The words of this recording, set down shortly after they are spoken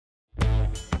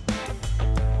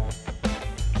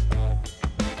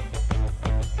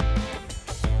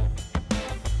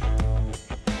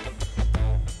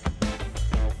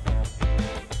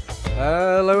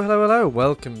Hello, hello, hello.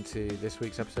 Welcome to this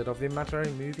week's episode of the Imaginary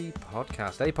Movie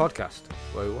Podcast, a podcast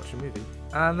where we watch a movie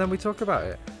and then we talk about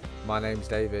it. My name's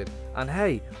David, and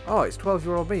hey, it's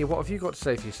 12-year-old me. What have you got to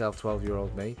say for yourself,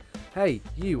 12-year-old me? Hey,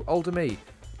 you, older me,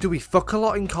 do we fuck a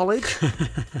lot in college?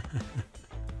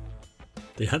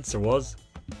 The answer was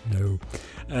no.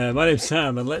 My name's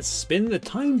Sam, and let's spin the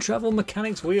time travel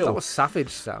mechanics wheel. That was savage,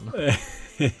 Sam.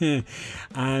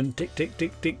 And tick, tick,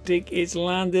 tick, tick, tick, it's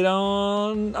landed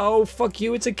on... Oh, fuck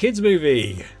you, it's a kids'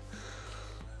 movie.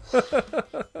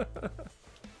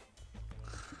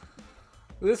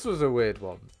 This was a weird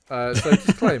one. So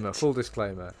disclaimer, full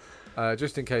disclaimer.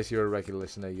 Just in case you're a regular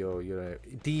listener, you're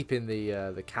deep in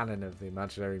the canon of the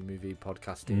Imaginary Movie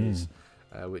Podcasters,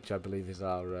 which I believe is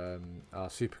our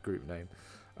supergroup name.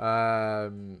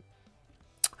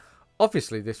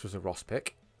 Obviously, this was a Ross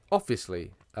pick.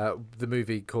 Obviously, the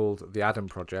movie called The Adam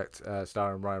Project,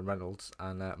 starring Ryan Reynolds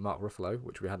and Mark Ruffalo,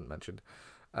 which we hadn't mentioned,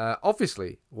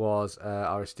 obviously was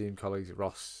our esteemed colleague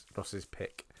Ross's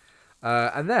pick.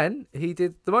 And then he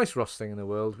did the most Ross thing in the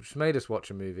world, which made us watch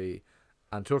a movie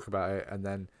and talk about it, and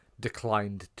then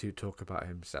declined to talk about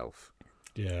himself.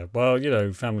 Yeah, well,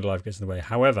 family life gets in the way.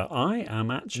 However, I am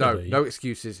actually... No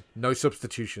excuses, no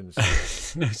substitutions.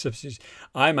 No substitutions.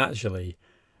 I'm actually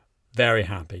very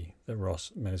happy that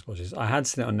Ross made us watch this. I had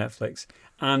seen it on Netflix,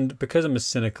 and because I'm a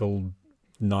cynical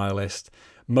nihilist,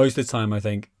 most of the time I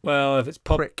think, well, if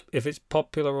it's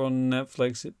popular on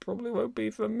Netflix, it probably won't be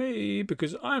for me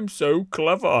because I'm so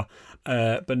clever.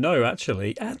 But no,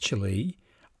 actually,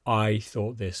 I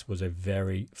thought this was a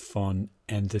very fun,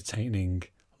 entertaining,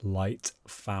 light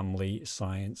family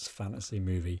science fantasy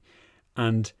movie.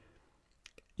 And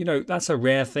that's a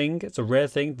rare thing. It's a rare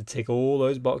thing to tick all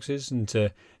those boxes and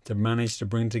to manage to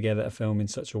bring together a film in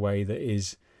such a way that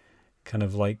is kind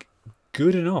of like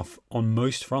good enough on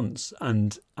most fronts,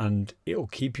 and it'll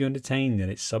keep you entertained,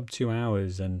 and it's sub 2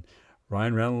 hours, and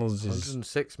Ryan Reynolds is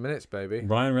 106 minutes, baby.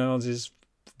 Ryan Reynolds is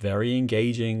very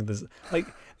engaging. I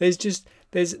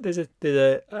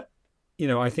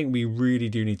think we really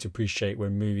do need to appreciate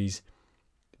when movies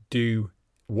do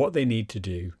what they need to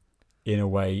do in a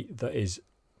way that is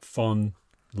fun,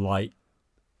 light.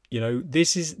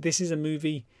 This is a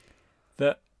movie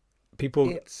that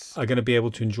people are going to be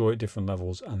able to enjoy at different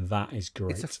levels, and that is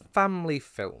great. It's a family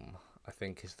film, I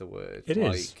think is the word. It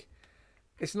is.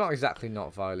 It's not exactly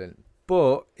not violent,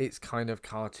 but it's kind of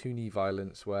cartoony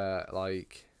violence where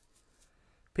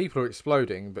people are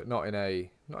exploding, but not in a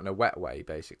wet way,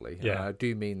 basicly. Yeah. And I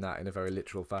do mean that in a very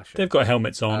literal fashion. They've got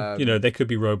helmets on. They could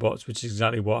be robots, which is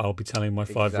exactly what I'll be telling my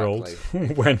 5-year-old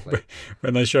exactly.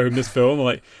 when I show him this film. I'm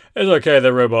like, it's okay,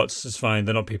 they're robots. It's fine.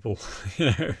 They're not people.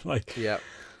 Yeah.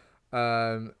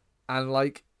 And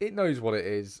it knows what it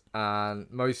is, and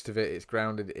most of it is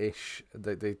grounded-ish.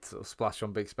 They sort of splash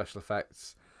on big special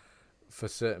effects for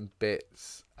certain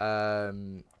bits.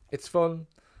 It's fun.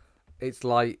 It's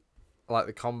light.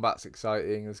 The combat's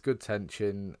exciting. There's good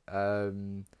tension.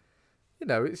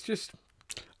 It's just.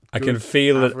 I can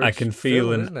feel it. I can feel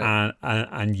film,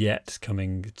 and yet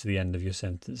coming to the end of your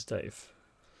sentence, Dave.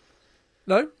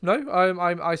 No.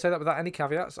 I say that without any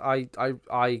caveats. I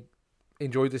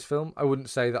enjoyed this film. I wouldn't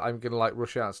say that I'm going to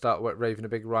rush out and start raving a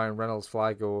big Ryan Reynolds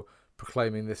flag or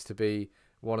proclaiming this to be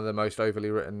one of the most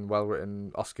overly written,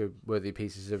 well-written, Oscar-worthy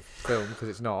pieces of film, because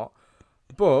it's not.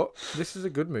 But this is a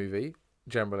good movie,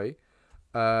 generally,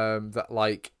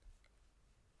 that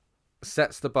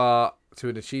sets the bar to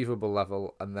an achievable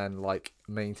level and then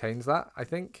maintains that, I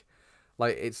think.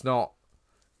 It's not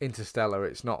Interstellar.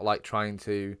 It's not trying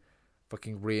to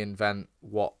fucking reinvent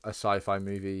what a sci-fi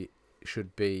movie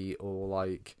should be, or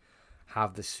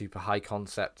have this super high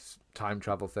concept time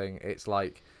travel thing. It's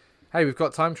hey, we've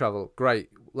got time travel, great,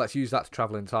 let's use that to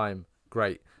travel in time,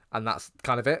 great, and that's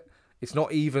kind of it. It's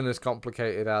not even as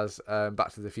complicated as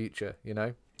Back to the Future,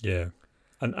 Yeah,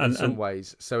 and in some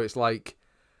ways. So it's and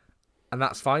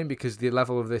that's fine, because the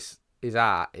level of this is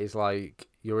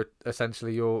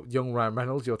you're young Ryan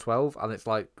Reynolds, you're 12, and it's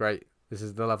great, this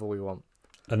is the level we want.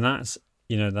 And that's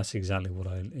exactly what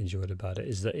I enjoyed about it,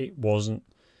 is that it wasn't,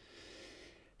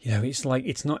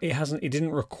 it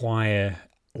didn't require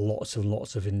lots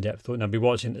of in-depth thought. Now, I'll be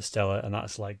watching Interstellar, and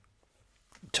that's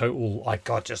total,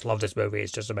 God, just love this movie,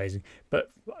 it's just amazing. But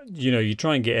you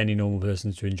try and get any normal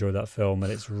person to enjoy that film,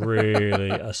 and it's really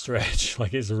a stretch.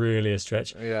 It's really a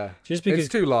stretch. Yeah, just because it's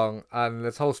too long, and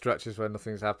there's whole stretches where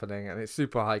nothing's happening, and it's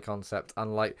super high concept,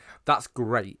 and that's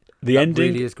great. The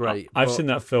ending really is great. I've seen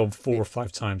that film 4 or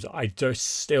 5 times. I just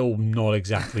still not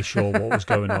exactly sure what was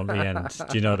going on at the end.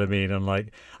 Do you know what I mean? And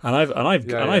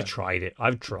I've tried it.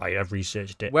 I've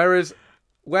researched it. Whereas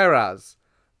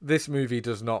This movie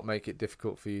does not make it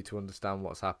difficult for you to understand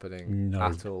what's happening No,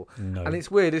 at all. no. And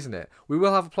it's weird, isn't it? We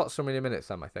will have a plot summary in a minute,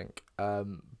 Sam, I think.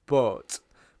 But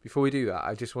before we do that,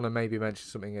 I just want to maybe mention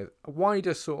something, a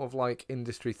wider sort of like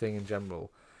industry thing in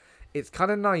general. It's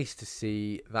kind of nice to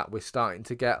see that we're starting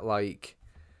to get like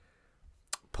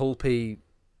pulpy,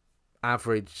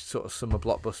 average sort of summer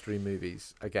blockbustery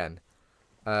movies again,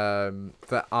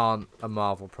 that aren't a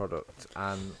Marvel product,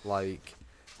 and like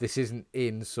this isn't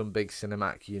in some big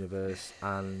cinematic universe,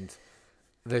 and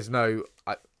there's no.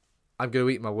 I'm going to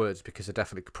eat my words because they're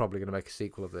definitely probably going to make a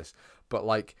sequel of this. But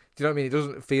like, do you know what I mean? It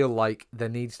doesn't feel like there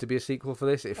needs to be a sequel for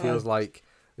this. It feels like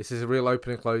this is a real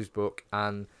open and closed book,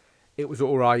 and it was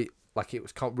all right. Like it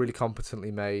was really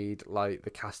competently made. Like the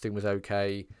casting was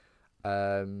okay.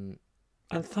 And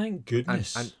thank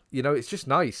goodness. And you know, it's just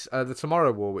nice. The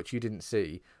Tomorrow War, which you didn't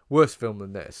see, worse film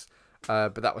than this,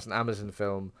 but that was an Amazon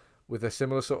film with a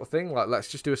similar sort of thing. Like, let's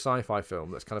just do a sci-fi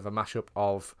film that's kind of a mashup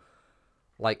of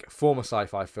like former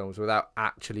sci-fi films without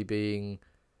actually being,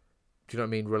 do you know what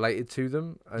I mean, related to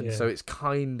them. And so it's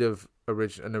kind of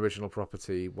an original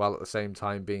property while at the same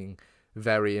time being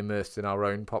very immersed in our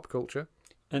own pop culture.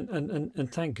 And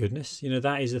thank goodness, you know,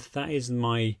 that is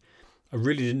my. I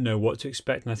really didn't know what to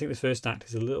expect, and I think the first act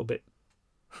is a little bit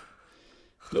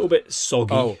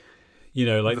soggy. Oh, you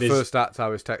know, like the first act, I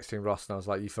was texting Ross and I was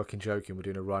like, "You fucking joking? We're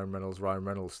doing a Ryan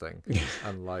Reynolds thing."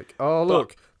 And like, oh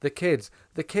look, the kids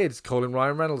calling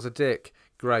Ryan Reynolds a dick.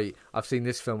 Great, I've seen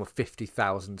this film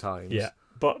 50,000 times. Yeah,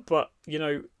 but you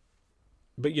know,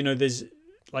 there's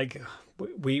like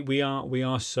we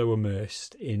are so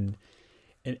immersed in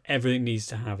everything needs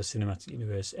to have a cinematic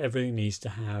universe. Everything needs to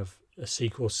have a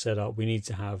sequel set up. We need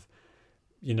to have,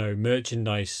 you know,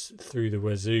 merchandise through the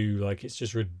wazoo. Like, it's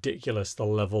just ridiculous the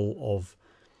level of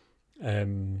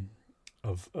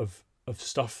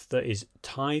stuff that is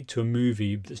tied to a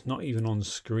movie that's not even on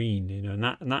screen. You know,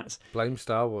 and that's blame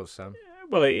Star Wars, Sam.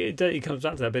 Well, it comes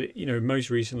back to that, but you know,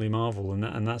 most recently Marvel,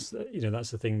 and that's you know,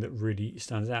 that's the thing that really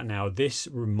stands out now. This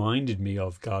reminded me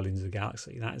of Guardians of the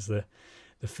Galaxy. That is the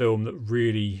film that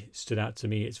really stood out to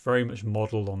me. It's very much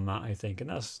modelled on that, I think, and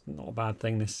that's not a bad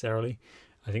thing necessarily.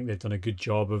 I think they've done a good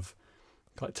job of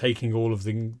like taking all of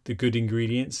the good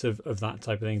ingredients of that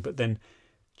type of thing, but then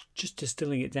just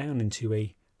distilling it down into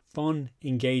a fun,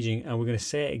 engaging, and we're going to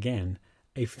say it again,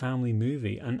 a family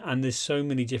movie. And there's so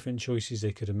many different choices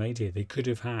they could have made here. They could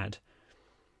have had,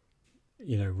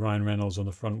 you know, Ryan Reynolds on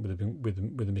the front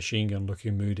with a machine gun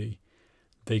looking moody.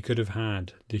 They could have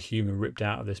had the humour ripped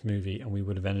out of this movie, and we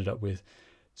would have ended up with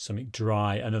something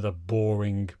dry, another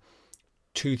boring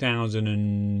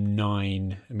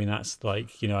 2009. I mean, that's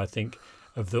like, you know, I think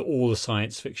of all the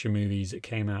science fiction movies that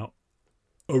came out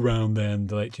around then,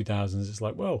 the late 2000s, it's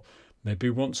like, well, maybe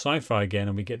we want sci-fi again,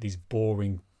 and we get these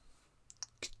boring,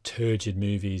 turgid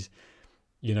movies,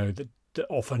 you know, that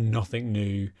offer nothing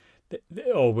new.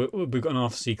 We've got an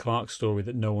Arthur C. Clarke story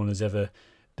that no one has ever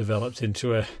developed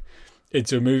into a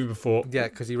movie before. Yeah,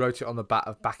 because he wrote it on the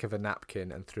back of a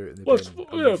napkin and threw it in the bin.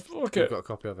 Yeah, okay. We've got a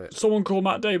copy of it. Someone call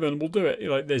Matt Damon, we'll do it.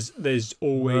 Like, there's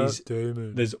always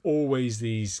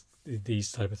these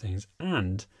type of things,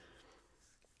 and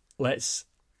let's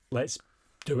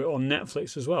do it on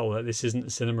Netflix as well. Like, this isn't a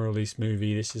cinema release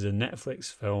movie. This is a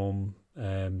Netflix film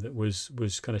that was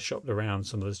kind of shopped around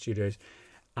some of the studios,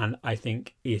 and I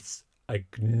think it's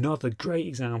another great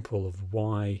example of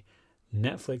why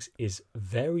Netflix is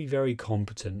very, very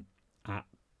competent at,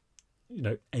 you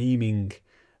know, aiming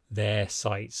their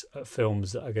sights at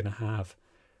films that are going to have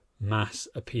mass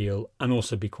appeal and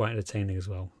also be quite entertaining as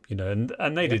well. You know,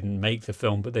 and they didn't make the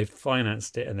film, but they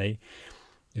financed it, and they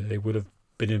would have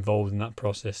been involved in that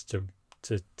process to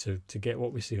get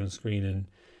what we see on screen. And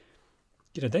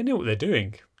you know, they know what they're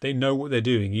doing. They know what they're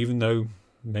doing, even though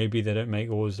maybe they don't make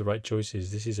always the right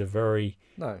choices. This is a very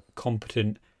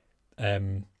competent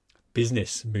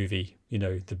business movie. You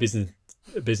know, the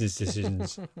business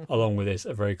decisions along with this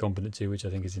are very competent too, which I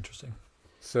think is interesting.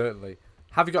 Certainly.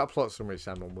 Have you got a plot summary,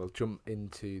 Sam? And we'll jump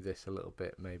into this a little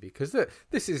bit, maybe, because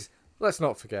this is, let's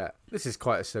not forget, this is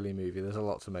quite a silly movie. There's a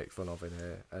lot to make fun of in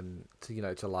here, and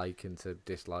to like and to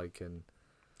dislike, and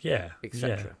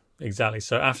etc. Yeah, exactly.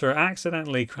 So after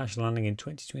accidentally crash landing in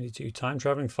 2022,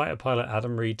 time-traveling fighter pilot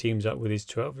Adam Reed teams up with his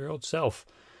 12-year-old self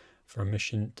for a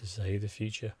mission to save the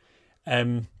future.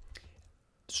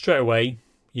 Straight away,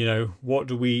 you know, what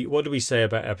do we say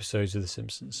about episodes of The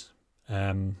Simpsons?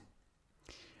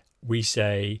 We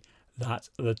say that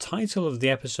the title of the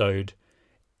episode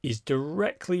is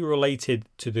directly related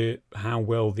to how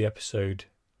well the episode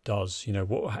does. You know,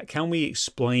 what can we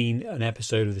explain an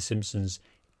episode of The Simpsons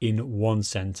in one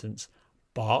sentence?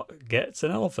 Bart gets an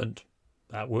elephant.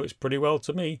 that works pretty well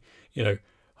to me. You know,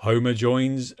 Homer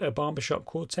joins a barbershop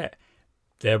quartet.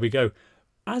 There we go.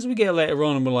 As we get later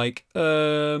on, and we're like,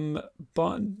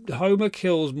 but Homer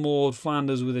kills Maud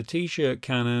Flanders with a t-shirt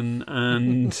cannon,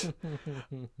 and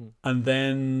and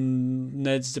then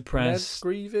Ned's depressed. Ned's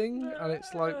grieving, and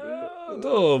it's like,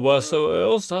 oh well, so it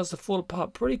all starts to fall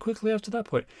apart pretty quickly after that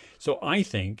point. So I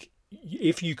think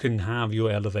if you can have your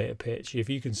elevator pitch, if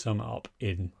you can sum it up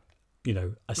in, you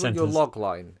know, a sentence, your log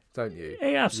line, don't you?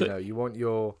 Yeah, absolutely. You know, you want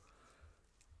your.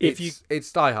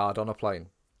 It's Die Hard on a plane.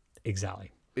 Exactly.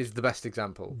 Is the best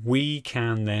example. We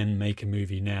can then make a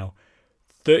movie now.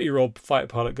 30-year-old fighter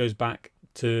pilot goes back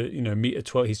to, you know, meet his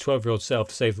 12-year-old self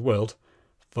to save the world.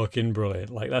 Fucking brilliant.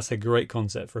 Like, that's a great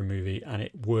concept for a movie, and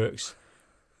it works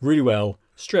really well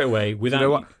straight away without.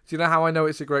 Do you know how I know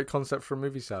it's a great concept for a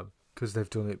movie, Sam? Because they've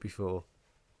done it before.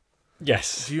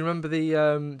 Yes. Do you remember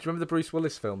the Bruce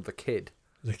Willis film, The Kid?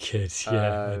 The Kid,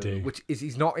 yeah, I do. Which is,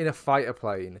 he's not in a fighter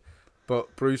plane,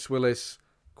 but Bruce Willis ?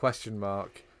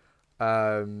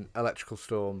 Electrical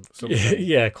storm.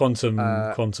 Yeah,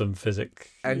 quantum physics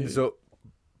ends up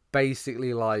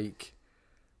basically like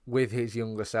with his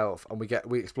younger self, and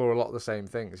we explore a lot of the same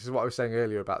things. This is what I was saying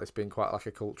earlier about this being quite like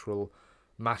a cultural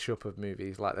mashup of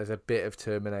movies. Like, there's a bit of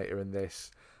Terminator in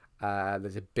this.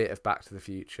 There's a bit of Back to the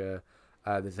Future.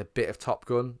 There's a bit of Top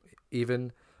Gun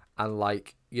even, and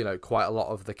like, you know, quite a lot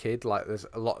of The Kid. Like, there's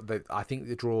a lot that I think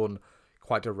they're drawn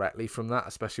quite directly from that,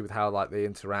 especially with how like they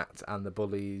interact and the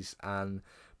bullies,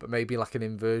 but maybe like an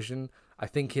inversion. I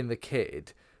think in The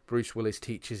Kid, Bruce Willis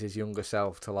teaches his younger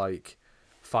self to like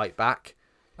fight back,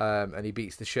 and he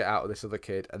beats the shit out of this other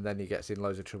kid, and then he gets in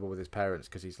loads of trouble with his parents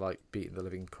because he's like beating the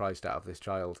living Christ out of this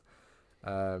child.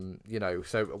 You know,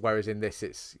 so whereas in this,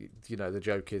 it's, you know, the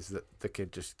joke is that the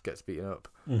kid just gets beaten up.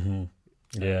 Mm-hmm.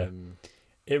 Yeah,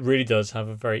 it really does have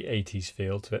a very 80s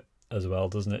feel to it as well,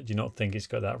 doesn't it? Do you not think it's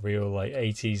got that real like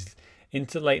 80s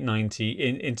into late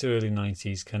 90s into early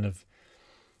 90s kind of,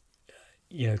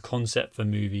 you know, concept for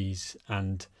movies,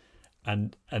 and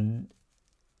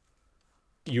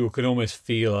you can almost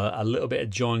feel a little bit of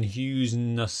John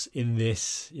Hughes-ness in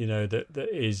this, you know, that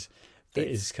is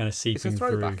kind of seeping through. It's a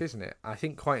throwback, isn't it? I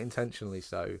think quite intentionally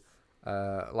so.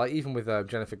 Like even with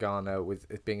Jennifer Garner,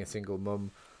 with it being a single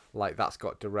mum, like that's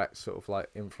got direct sort of like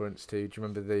influence too. Do you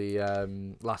remember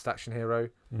the Last Action Hero?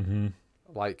 Mm-hmm.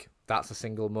 Like, that's a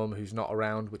single mum who's not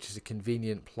around, which is a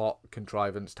convenient plot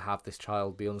contrivance to have this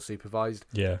child be unsupervised.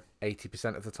 Yeah.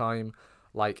 80% of the time.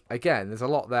 Like, again, there's a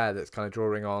lot there that's kind of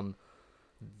drawing on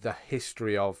the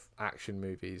history of action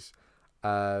movies.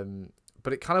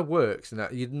 But it kind of works, and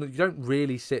you don't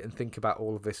really sit and think about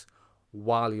all of this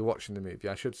while you're watching the movie,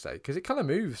 I should say, because it kind of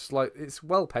moves. Like, it's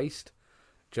well paced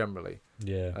generally.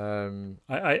 Yeah.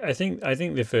 I think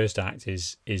the first act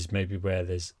is maybe where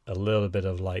there's a little bit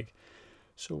of like,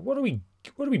 so what are we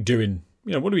doing?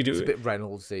 You know, what do we do? It's a bit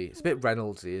Reynoldsy. It's a bit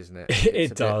Reynoldsy, isn't it?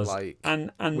 It does. Like,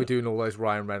 and we're doing all those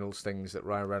Ryan Reynolds things that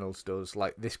Ryan Reynolds does.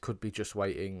 Like, this could be Just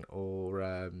Waiting,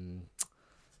 or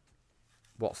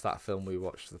what's that film we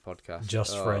watched for the podcast?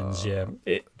 Just Friends. Yeah.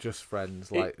 Just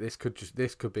Friends. Like, this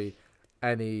could be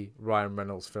any Ryan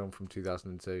Reynolds film from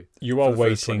 2002. You are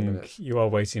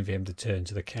waiting for him to turn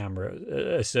to the camera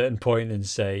at a certain point and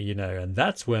say, you know, and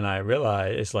that's when I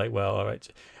realized, it's like, well, all right.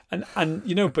 And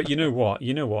you know, but you know what?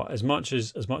 As much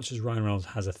as Ryan Reynolds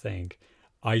has a thing,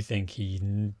 I think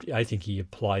he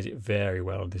applies it very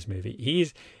well in this movie.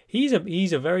 He's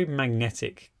a very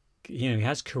magnetic, you know, he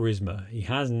has charisma. He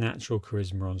has natural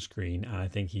charisma on screen, and I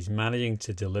think he's managing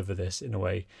to deliver this in a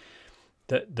way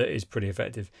that is pretty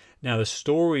effective. Now, the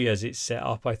story as it's set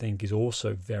up, I think, is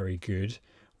also very good.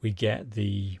 We get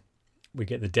the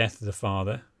death of the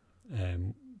father,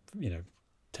 you know,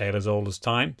 tale as old as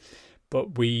time,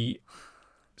 but we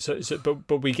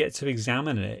get to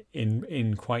examine it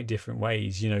in quite different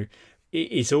ways. You know,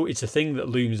 it's a thing that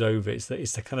looms over. It's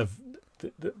the kind of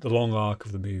the long arc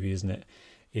of the movie, isn't it?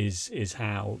 Is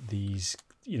how these,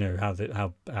 you know,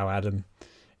 how Adam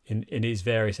in his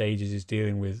various ages is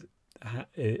dealing with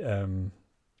the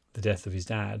death of his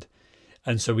dad,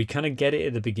 and so we kind of get it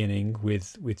at the beginning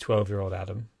with 12-year-old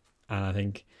Adam, and I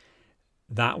think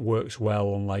that works well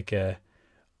on like a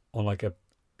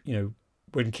you know,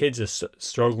 when kids are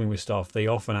struggling with stuff, they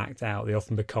often act out, they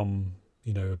often become,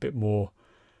 you know, a bit more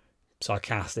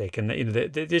sarcastic, and you know,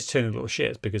 they just turn little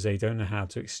shits because they don't know how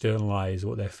to externalize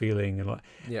what they're feeling, and like,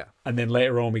 yeah, and then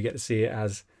later on we get to see it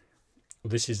as,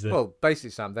 this is the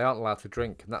basically, Sam, they aren't allowed to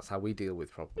drink, and that's how we deal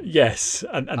with problems. Yes,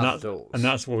 and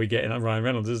that's what we get in Ryan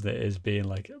Reynolds, isn't it? Is being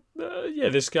like, yeah,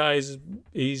 this guy's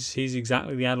he's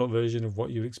exactly the adult version of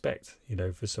what you expect, you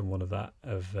know, for someone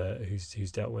of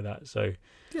who's dealt with that. So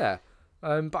yeah,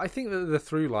 But I think that the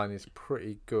through line is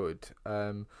pretty good.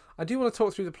 I do want to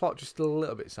talk through the plot just a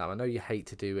little bit, Sam. I know you hate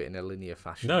to do it in a linear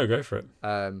fashion. No, go for it.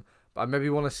 But I maybe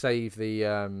want to save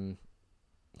the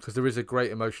because there is a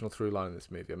great emotional through line in this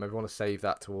movie. I maybe want to save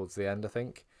that towards the end. I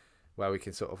think where we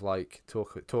can sort of like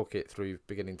talk it through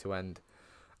beginning to end.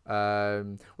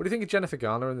 What do you think of Jennifer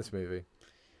Garner in this movie?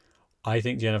 I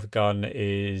think Jennifer Garner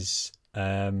is.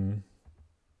 I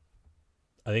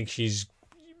think she's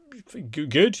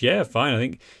good. Yeah, fine. I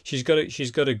think she's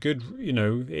got a good. You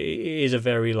know, it is a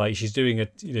very like she's doing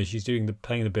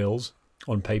paying the bills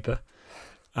on paper,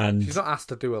 and she's not asked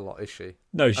to do a lot, is she?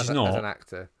 No, she's not as an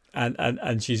actor.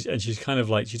 And she's kind of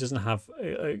like she doesn't have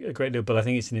a great deal, but I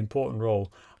think it's an important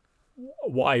role.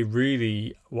 What I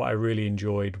really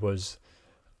enjoyed was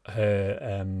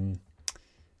her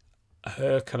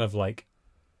kind of like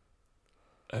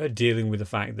her dealing with the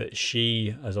fact that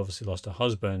she has obviously lost her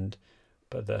husband,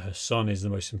 but that her son is the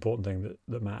most important thing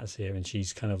that matters here, and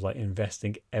she's kind of like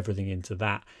investing everything into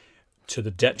that to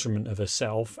the detriment of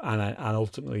herself and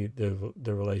ultimately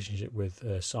the relationship with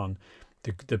her son.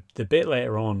 The bit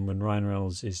later on when Ryan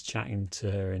Reynolds is chatting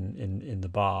to her in the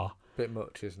bar, bit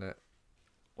much, isn't it?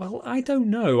 Well, I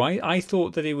don't know. I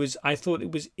thought it was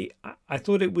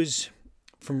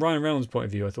from Ryan Reynolds' point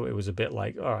of view. I thought it was a bit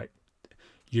like, all right,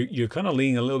 you're kind of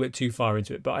leaning a little bit too far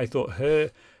into it. But I thought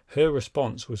her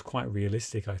response was quite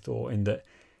realistic. I thought in that,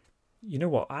 you know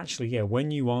what, actually, yeah, when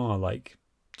you are like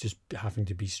just having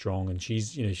to be strong, and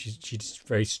she's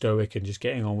very stoic and just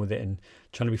getting on with it and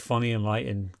trying to be funny and light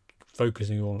and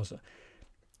focusing on all that.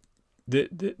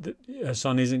 Her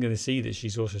son isn't going to see that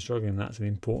she's also struggling, and that's an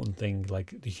important thing.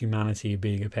 Like the humanity of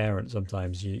being a parent,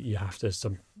 sometimes you have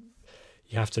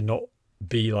to not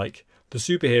be like the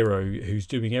superhero who's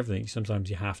doing everything. Sometimes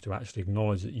you have to actually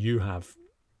acknowledge that you have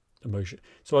emotion.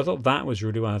 So I thought that was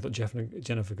really well. I thought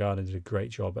Jennifer Garner did a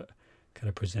great job at kind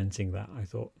of presenting that. I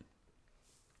thought.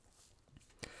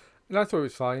 And I thought it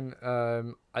was fine.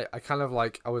 I kind of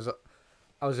like I was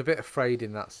a bit afraid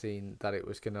in that scene that it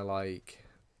was gonna like.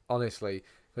 Honestly,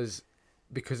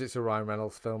 because it's a Ryan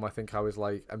Reynolds film, I think I was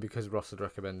like, and because Ross had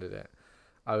recommended it,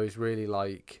 I was really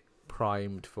like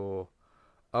primed for,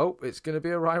 oh, it's going to be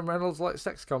a Ryan Reynolds like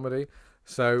sex comedy.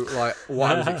 So like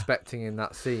what I was expecting in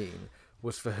that scene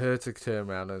was for her to turn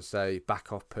around and say,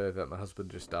 "Back off, pervert, my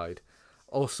husband just died,"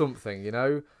 or something, you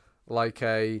know, like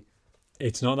a.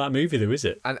 It's not that movie though, is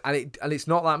it? And it's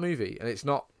not that movie, and it's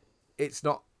not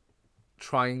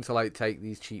trying to like take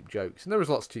these cheap jokes, and there was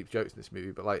lots of cheap jokes in this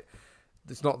movie, but like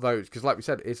it's not those, because like we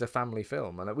said, it's a family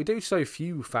film, and we do so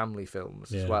few family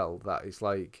films as well that it's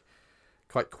like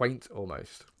quite quaint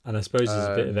almost. And I suppose there's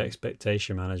a bit of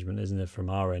expectation management, isn't there, from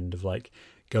our end of like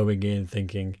going in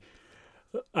thinking,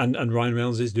 and Ryan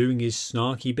Reynolds is doing his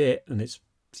snarky bit, and it's,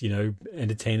 you know,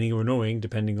 entertaining or annoying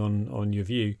depending on your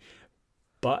view,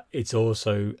 but it's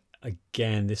also,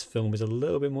 again, this film is a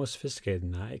little bit more sophisticated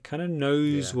than that. It kind of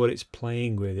knows what it's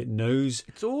playing with. It knows.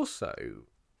 It's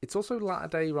also latter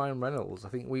day Ryan Reynolds. I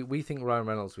think we think Ryan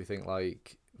Reynolds. We think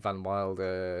like Van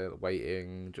Wilder,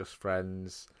 Waiting, Just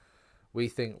Friends. We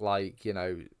think like, you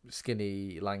know,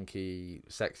 skinny, lanky,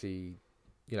 sexy,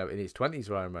 you know, in his 20s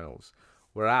Ryan Reynolds.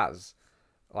 Whereas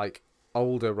like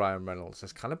older Ryan Reynolds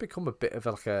has kind of become a bit of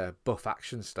like a buff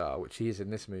action star, which he is in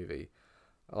this movie.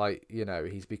 Like, you know,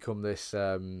 he's become this,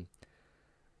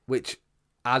 which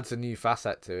adds a new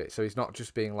facet to it. So he's not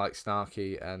just being like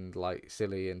snarky and like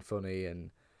silly and funny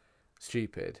and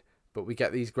stupid, but we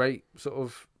get these great sort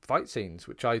of fight scenes,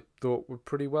 which I thought were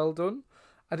pretty well done.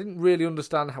 I didn't really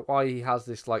understand why he has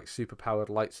this like super powered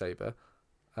lightsaber.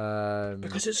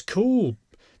 Because it's cool.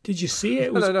 Did you see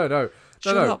it? No.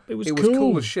 Shut up. It was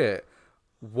cool as shit.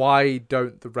 Why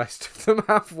don't the rest of them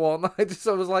have one? I was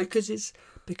like, because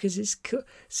it's cool.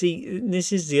 See,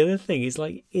 this is the other thing. It's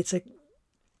like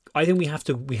I think we have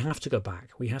to go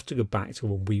back. We have to go back to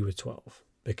when we were 12,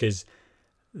 because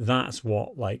that's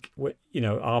what, like, you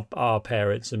know, our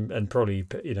parents and probably,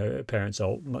 you know, parents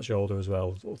much older as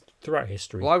well throughout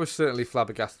history. Well, I was certainly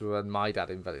flabbergasted when my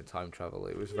dad invented time travel.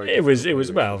 It was very. It was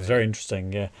very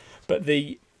interesting, yeah. But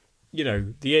the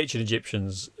ancient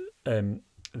Egyptians,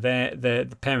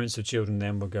 the parents of children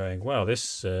then were going, well,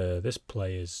 this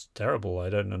play is terrible. I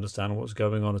don't understand what's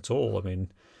going on at all. I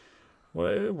mean,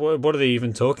 what are they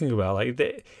even talking about?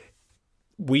 Like,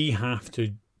 we have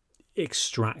to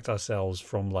extract ourselves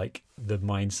from like the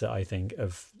mindset, I think,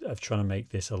 of trying to make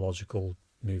this a logical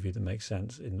movie that makes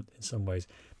sense in some ways,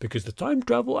 because the time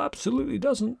travel absolutely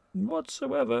doesn't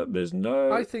whatsoever. There's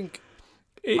no. I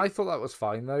thought that was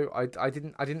fine though. I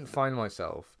didn't find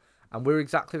myself, and we're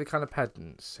exactly the kind of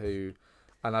pedants who,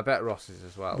 and I bet Ross is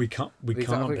as well. We can't These be.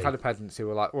 are the kind of pedants who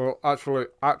are like, well, actually,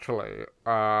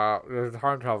 there's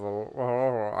time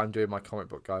travel. I'm doing my comic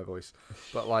book guy voice,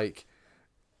 but like,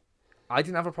 I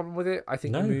didn't have a problem with it. I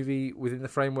think No. the movie, within the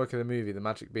framework of the movie, the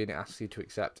magic being it asks you to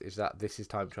accept is that this is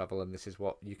time travel and this is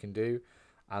what you can do,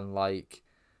 and like,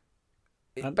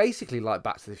 it's basically like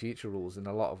Back to the Future rules in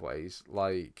a lot of ways.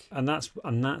 Like, And that's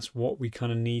what we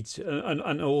kind of need to,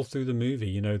 and all through the movie,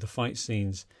 you know, the fight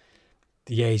scenes.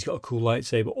 Yeah, he's got a cool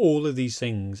lightsaber. All of these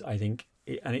things, I think,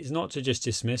 and it's not to just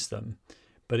dismiss them,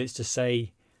 but it's to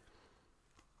say,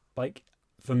 like,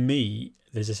 for me,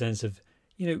 there's a sense of,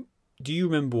 you know, do you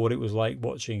remember what it was like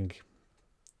watching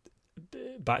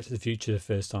Back to the Future the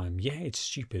first time? Yeah, it's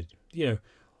stupid. You know,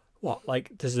 what?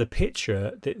 Like, there's a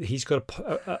picture that he's got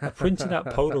a printed out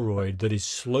Polaroid that is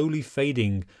slowly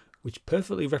fading, which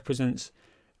perfectly represents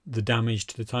the damage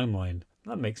to the timeline.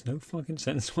 That makes no fucking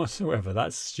sense whatsoever.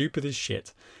 That's stupid as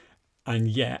shit. And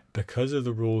yet, because of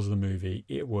the rules of the movie,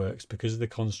 it works, because of the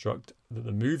construct that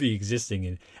the movie existing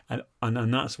in.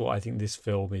 And that's what I think this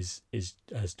film has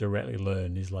directly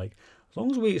learned, is like, as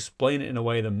long as we explain it in a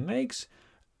way that makes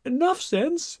enough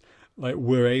sense, like,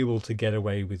 we're able to get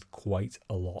away with quite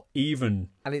a lot. And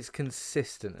it's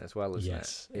consistent as well, isn't it?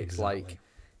 It's exactly. like,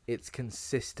 it's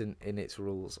consistent in its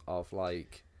rules of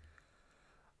like,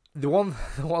 the one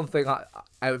thing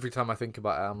every time I think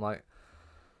about it, I'm like,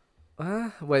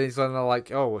 when he's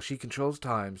like, oh, well, she controls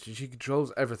time, she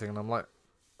controls everything, and I'm like,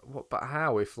 what? But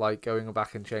how? If like going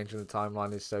back and changing the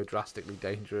timeline is so drastically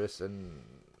dangerous, and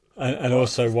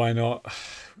also, why not?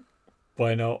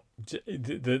 Why not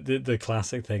the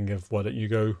classic thing of, why don't you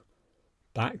go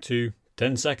back to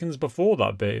 10 seconds before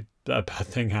that bad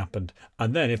thing happened,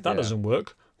 and then if that doesn't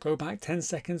work, go back 10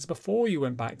 seconds before you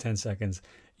went back 10 seconds.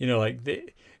 You know, like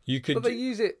you could. But they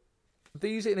use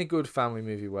it in a good family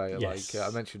movie way. Yes. Like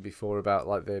I mentioned before about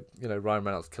like Ryan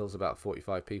Reynolds kills about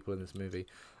 45 people in this movie,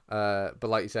 but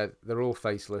like you said, they're all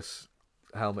faceless,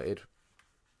 helmeted,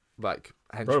 like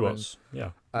henchmen. Robots.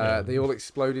 Yeah. They all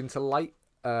explode into light,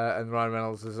 and Ryan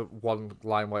Reynolds is one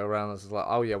line way around. It's like,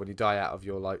 oh yeah, when you die out of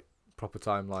your like proper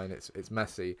timeline, it's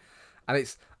messy, and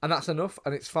that's enough,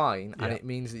 and it's fine, and it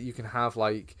means that you can have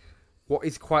like what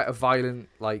is quite a violent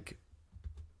like,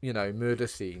 you know, murder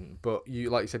scene, but you,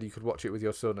 like you said, you could watch it with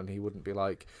your son and he wouldn't be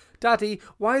like, Daddy,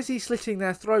 why is he slitting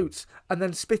their throats and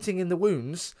then spitting in the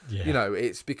wounds? Yeah. You know,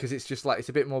 it's because it's just like, it's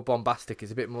a bit more bombastic,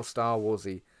 it's a bit more Star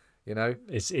Warsy, you know?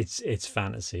 It's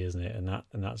fantasy, isn't it?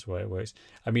 And that's where it works.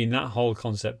 I mean, that whole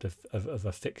concept of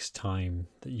a fixed time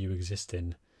that you exist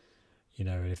in, you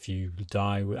know, if you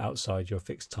die outside your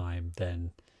fixed time, then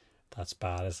that's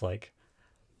bad. It's like,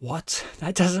 what?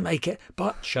 That doesn't make it.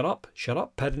 But shut up,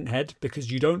 pedant head,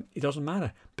 because it doesn't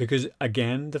matter. Because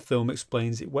again, the film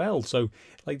explains it well. So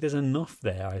like, there's enough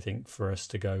there, I think, for us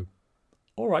to go,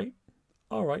 all right,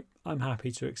 I'm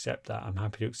happy to accept that. I'm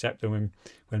happy to accept that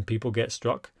when people get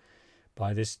struck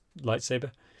by this lightsaber,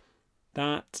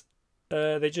 that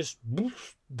they just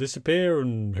disappear,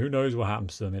 and who knows what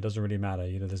happens to them. It doesn't really matter.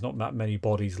 You know, there's not that many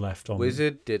bodies left on.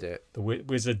 Wizard did it. The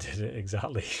wizard did it,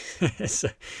 exactly.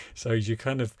 so you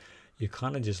kind of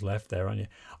just left there, aren't you?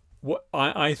 What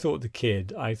I thought the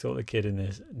kid in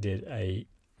this did a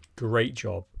great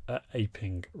job at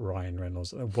aping Ryan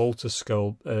Reynolds. Walker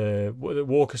Scobell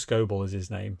is his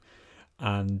name,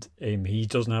 and he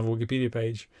doesn't have a Wikipedia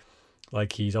page.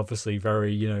 Like, he's obviously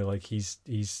very, you know, like he's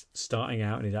starting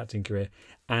out in his acting career,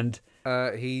 and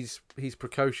he's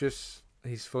precocious,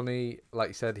 he's funny, like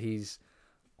you said, he's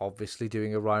obviously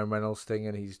doing a Ryan Reynolds thing,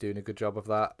 and he's doing a good job of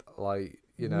that. Like,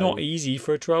 you know, not easy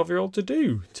for a 12-year-old to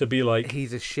do, to be like,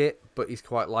 he's a shit, but he's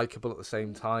quite likable at the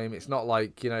same time. It's not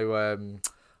like, you know,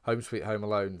 Home Sweet Home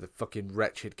Alone, the fucking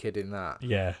wretched kid in that.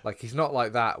 Yeah, like, he's not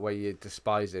like that where you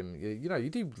despise him. You know, you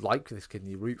do like this kid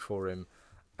and you root for him.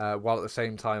 While at the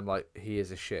same time, like, he is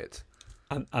a shit.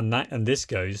 And this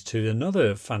goes to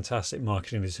another fantastic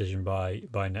marketing decision by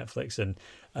Netflix, and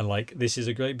like, this is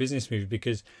a great business move,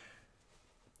 because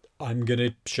I'm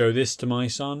gonna show this to my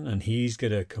son, and he's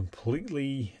gonna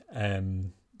completely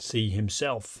see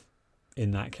himself in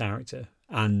that character,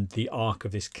 and the arc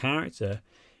of this character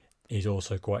is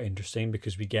also quite interesting,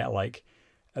 because we get, like,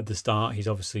 at the start, he's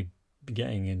obviously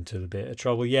getting into a bit of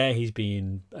trouble. Yeah, he's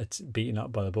being beaten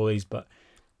up by the bullies, but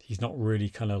he's not really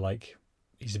kind of like,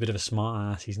 he's a bit of a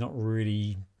smart ass. He's not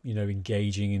really, you know,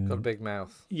 engaging in. Got a big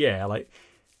mouth. Yeah, like,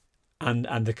 and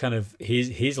the kind of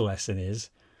his lesson is,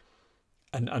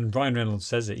 and Ryan Reynolds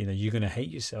says it, you know, you're going to hate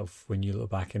yourself when you look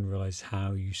back and realize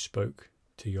how you spoke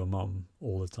to your mum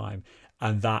all the time.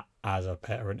 And that, as a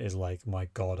parent, is like, my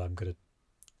God, I'm going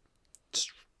to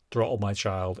throttle my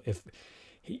child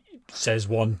he says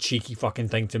one cheeky fucking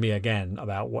thing to me again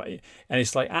about what, and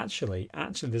it's like actually,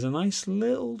 there's a nice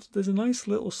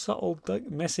little subtle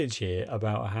message here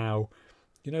about how,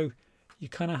 you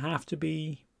kind of have to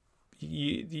be,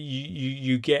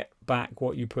 you get back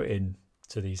what you put in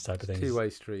to these type of things. Two-way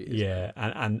street. Yeah,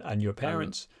 and your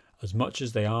parents, as much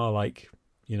as they are like,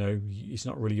 it's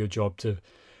not really your job to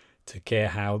care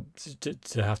how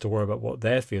to have to worry about what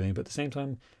they're feeling, but at the same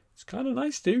time, it's kind of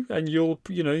nice too, and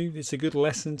it's a good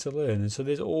lesson to learn. And so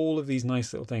there's all of these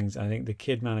nice little things. I think the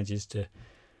kid manages to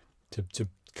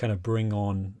kind of bring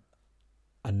on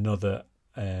another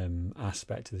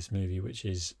aspect to this movie, which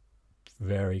is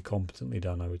very competently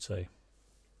done, I would say.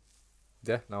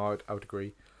 Yeah, no, I would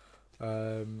agree.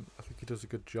 I think he does a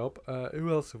good job.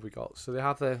 Who else have we got? So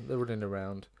they're running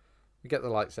around. We get the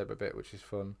lightsaber bit, which is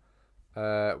fun.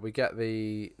 We get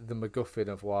the MacGuffin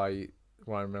of why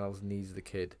Ryan Reynolds needs the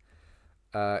kid.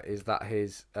 Is that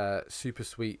his super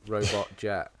sweet robot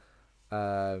jet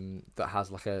that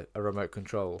has like a remote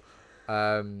control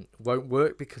won't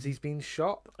work because he's been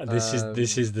shot.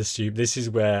 This is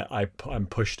where I'm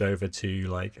pushed over to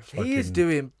like fucking... He is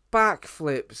doing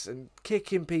backflips and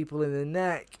kicking people in the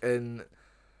neck, and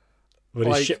but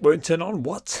his shit won't turn on.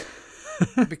 What?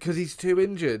 Because he's too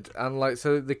injured, and like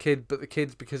so the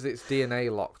kid's because it's DNA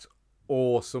locked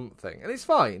or something, and it's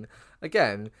fine.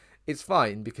 Again, it's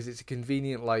fine because it's a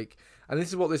convenient and this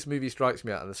is what this movie strikes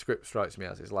me at, and the script strikes me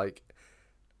as, is like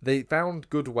they found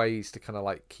good ways to kind of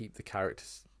like keep the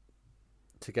characters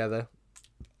together,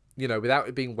 without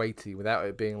it being weighty, without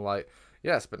it being like,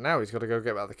 yes, but now he's got to go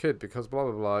get back the kid because blah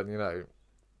blah blah, and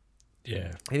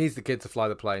yeah, he needs the kid to fly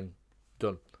the plane.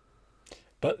 Done.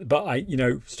 But I,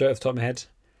 straight off the top of my head,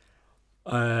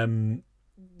 when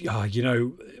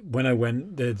I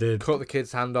went the cut the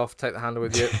kid's hand off, take the handle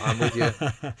with you. I'm with you.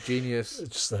 Genius.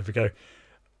 Just there we go.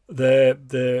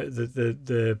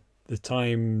 The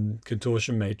time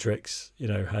contortion matrix,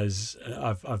 has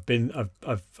I've been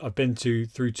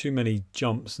through too many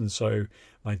jumps, and so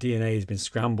my DNA has been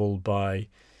scrambled by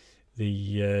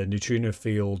the neutrino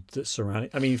field that's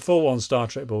surrounding. I mean, full on Star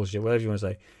Trek bullshit, whatever you want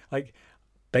to say. Like,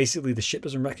 basically, the ship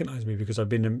doesn't recognize me because I've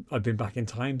been back in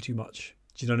time too much.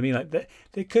 Do you know what I mean? Like,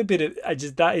 there could be.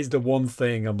 That is the one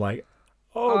thing I'm like,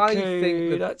 okay, I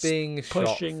think that's being shot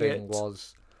pushing thing it.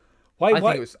 was.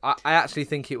 Why? I actually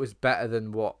think it was better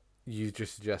than what you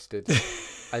just suggested.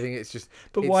 I think it's just.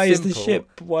 But it's why simple. is the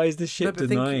ship? Why is the ship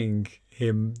denying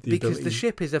him the because ability? The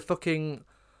ship is a fucking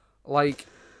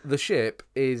the ship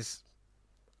is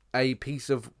a piece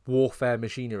of warfare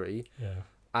machinery. Yeah.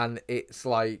 And it's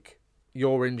like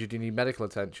you're injured, you need medical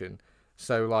attention.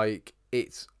 So like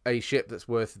it's a ship that's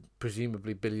worth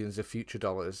presumably billions of future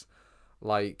dollars.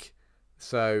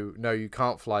 So no, you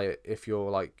can't fly it if you're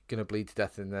like gonna bleed to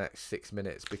death in the next 6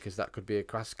 minutes, because that could be a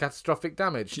catastrophic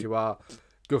damage to our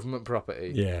government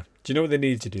property. Yeah. Do you know what they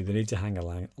need to do? They need to hang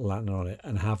a lantern on it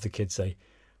and have the kid say,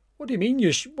 "What do you mean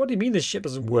what do you mean the ship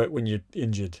doesn't work when you're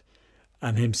injured?"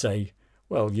 And him say,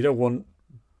 "Well, you don't want."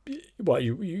 Well,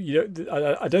 you don't.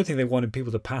 I don't think they wanted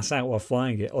people to pass out while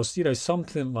flying it, or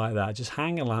something like that. Just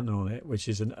hang a lantern on it, which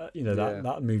is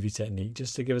that movie technique,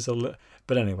 just to give us a look.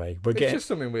 But anyway, it's just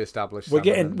something we established. We're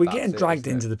getting dragged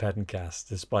into the Pedoncast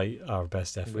despite our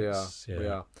best efforts. We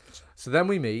are. So then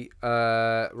we meet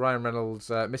Ryan Reynolds,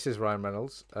 Mrs. Ryan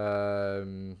Reynolds,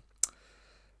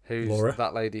 who's Laura.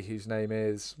 That lady whose name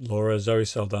is Laura. Zoe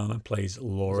Saldana plays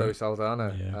Laura. Zoe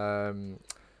Saldana. Yeah.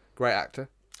 Great actor.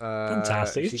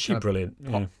 Fantastic. Isn't she brilliant?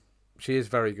 Yeah. She is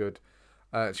very good.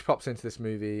 She pops into this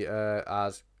movie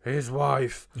as his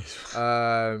wife.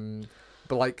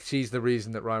 But she's the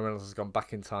reason that Ryan Reynolds has gone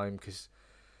back in time, because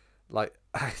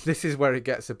this is where it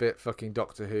gets a bit fucking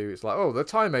Doctor Who. It's like, oh, the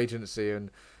time agency,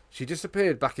 and she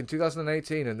disappeared back in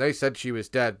 2018 and they said she was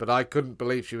dead, but I couldn't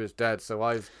believe she was dead,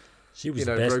 so she was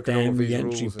the best damn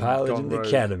re-entry pilot in the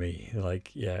academy.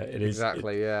 It is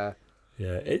exactly. Yeah.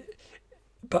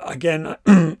 But again,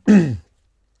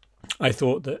 I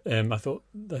thought that I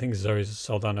think Zoe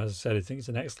Saldana, as I said, I think it's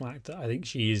an excellent actor. I think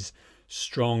she is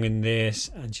strong in this,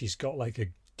 and she's got like a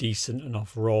decent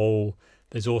enough role.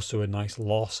 There's also a nice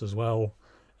loss as well.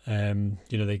 They're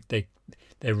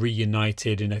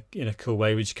reunited in a cool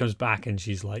way, which comes back and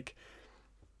she's like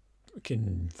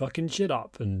fucking shit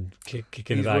up and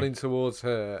kicking He's the bag. running towards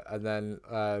her, and then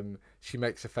she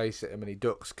makes a face at him and he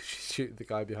ducks because she's shooting the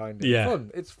guy behind him. Yeah.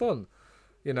 It's fun.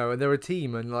 And they're a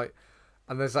team, and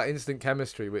there's that instant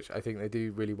chemistry, which I think they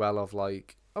do really well. Of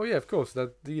like, oh yeah, of course,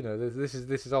 that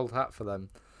this is old hat for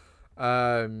them.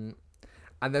 And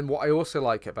then what I also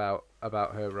like about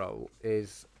her role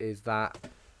is that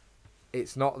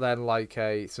it's not then like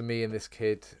so me and this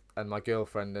kid and my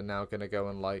girlfriend are now going to go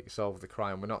and like solve the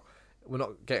crime. We're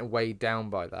not getting weighed down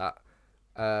by that.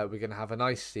 We're going to have a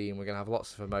nice scene. We're going to have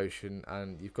lots of emotion,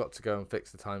 and you've got to go and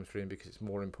fix the time stream because it's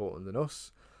more important than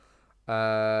us.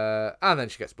 And then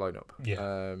she gets blown up.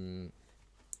 Yeah.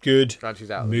 Good and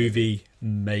she's out of movie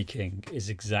making is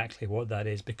exactly what that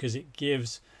is, because it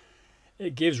gives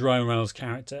Ryan Reynolds'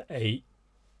 character a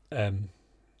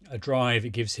drive. It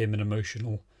gives him an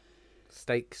emotional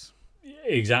stakes.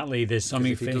 Exactly. There's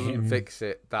something for him. Fix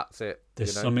it. That's it.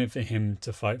 There's something for him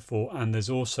to fight for, and there's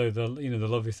also the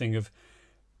lovely thing of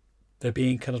there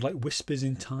being kind of like whispers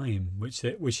in time, which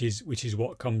is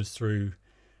what comes through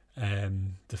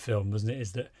the film, doesn't it?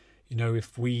 Is that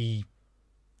if we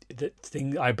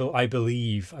I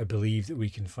believe that we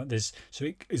can find this. So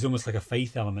it is almost like a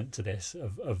faith element to this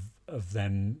of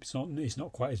them. It's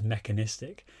not quite as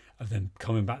mechanistic of them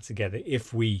coming back together.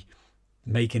 If we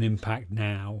make an impact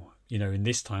now, in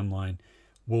this timeline,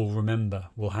 we'll remember.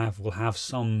 We'll have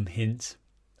some hint,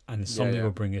 and something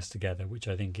will bring us together, which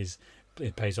I think it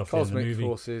pays off in the movie. Cosmic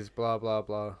forces, blah blah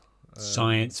blah.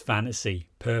 Science, fantasy,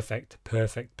 perfect.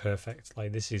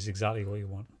 Like, this is exactly what you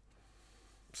want.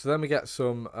 So then we get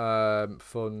some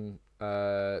fun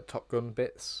Top Gun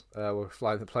bits. We're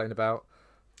flying the plane about,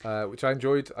 which I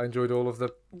enjoyed. I enjoyed all of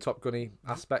the Top Gunny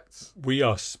aspects. We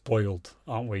are spoiled,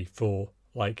 aren't we, for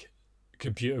like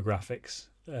computer graphics?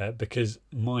 Because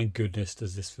my goodness,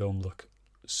 does this film look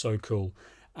so cool?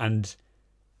 And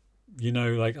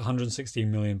like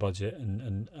 116 million budget,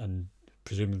 and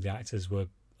presumably the actors were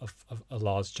a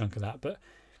large chunk of that, but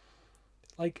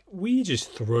like we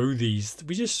just throw these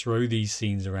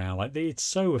scenes around. Like, it's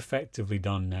so effectively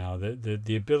done now.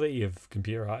 The ability of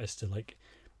computer artists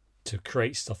to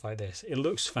create stuff like this, it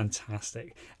looks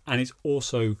fantastic, and it's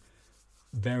also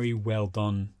very well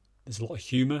done. There's a lot of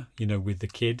humor, with the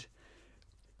kid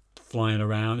flying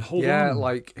around. Hold on.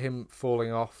 Like him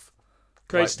falling off.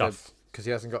 Great stuff. Because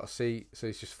he hasn't got a seat, so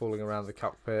he's just falling around the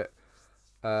cockpit.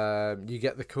 You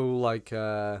get the cool I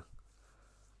don't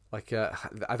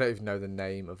even know the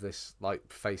name of this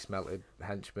like face melted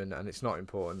henchman, and it's not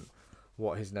important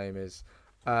what his name is.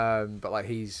 But like,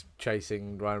 he's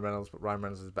chasing Ryan Reynolds, but Ryan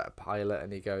Reynolds is a better pilot,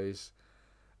 and he turns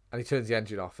the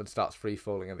engine off and starts free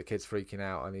falling, and the kid's freaking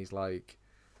out, and he's like,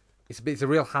 it's a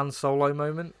real Han Solo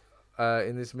moment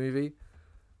in this movie.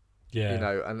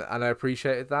 Yeah. And I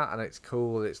appreciated that, and it's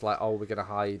cool. It's like, we're gonna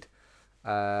hide,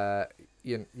 and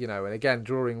again,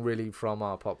 drawing really from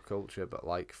our pop culture, but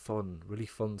like really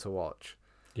fun to watch.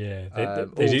 Yeah,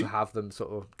 to have them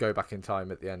sort of go back in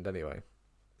time at the end anyway.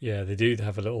 Yeah, they do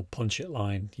have a little punch it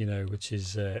line, which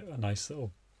is a nice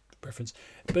little reference.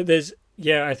 But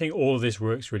I think all of this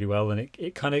works really well, and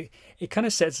it kind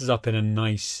of sets us up in a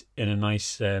nice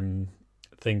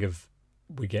thing of,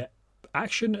 we get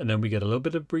action, and then we get a little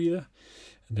bit of breather,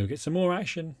 and then we get some more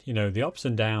action. The ups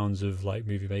and downs of like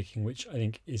movie making, which I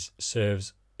think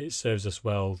serves us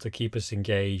well to keep us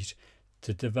engaged,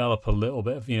 to develop a little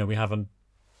bit of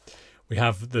we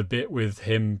have the bit with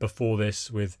him before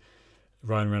this with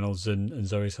Ryan Reynolds and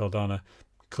Zoe Saldana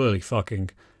clearly fucking,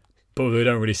 but we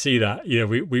don't really see that.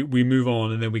 We move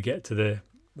on, and then we get to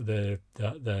the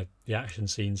action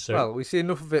scenes. So we see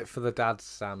enough of it for the dads,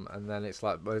 Sam, and then it's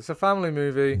like, it's a family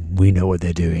movie. We know what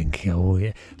they're doing. Oh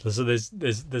yeah. So there's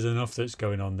enough that's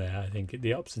going on there. I think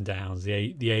the ups and downs, the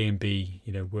A and B,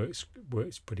 works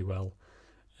pretty well.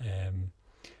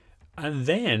 And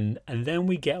then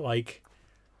we get a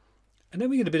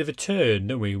bit of a turn,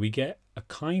 don't we? We get a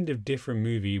kind of different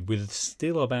movie with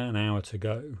still about an hour to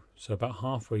go. So about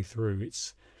halfway through,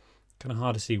 it's kind of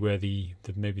hard to see where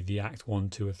maybe the act 1,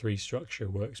 2, or 3 structure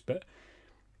works, but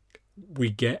we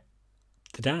get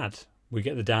the dad. We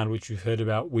get the dad, which we've heard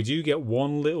about. We do get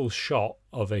one little shot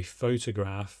of a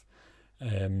photograph,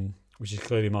 which is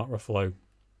clearly Mark Ruffalo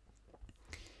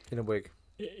in a wig.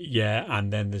 Yeah,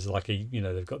 and then there's like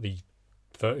they've got the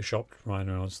photoshopped Ryan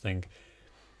Reynolds thing,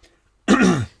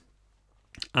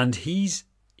 and he's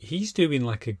doing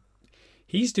like a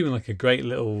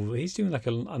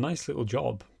nice little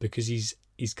job, because he's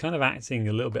kind of acting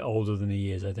a little bit older than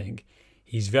he is. I think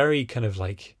he's very kind of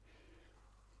like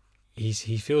he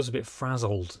feels a bit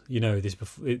frazzled.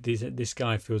 This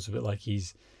guy feels a bit like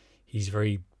he's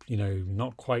very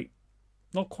not quite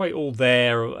all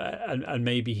there, and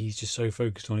maybe he's just so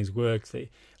focused on his work that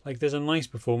there's a nice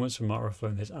performance from Mark Ruffalo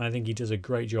in this, and I think he does a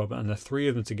great job. And the three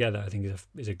of them together, I think,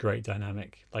 is a great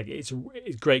dynamic. It's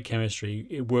great chemistry.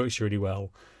 It works really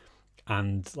well.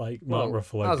 And Mark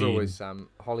Ruffalo, as always, Sam,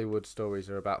 Hollywood stories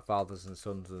are about fathers and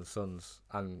sons and sons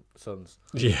and sons.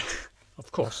 Yeah,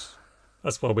 of course.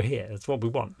 That's why we're here. That's what we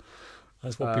want.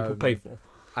 That's what people pay for.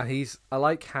 And I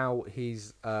like how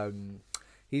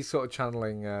he's sort of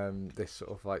channeling this sort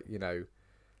of like, you know,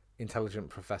 intelligent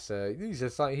professor. He's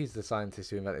the scientist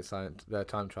who invented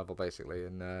time travel basically,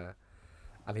 and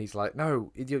he's like,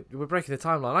 no, we're breaking the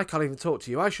timeline. I can't even talk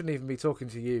to you. I shouldn't even be talking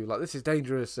to you. Like, this is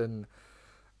dangerous. And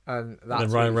that's then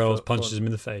Ryan really Reynolds punches him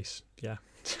in the face. Yeah.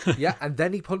 Yeah, and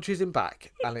then he punches him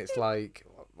back, and it's like,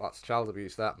 that's child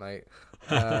abuse, that, mate.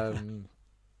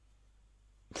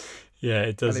 Yeah,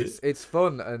 it does. And it's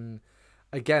fun, and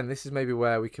again, this is maybe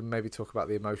where we can maybe talk about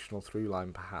the emotional through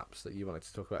line, perhaps, that you wanted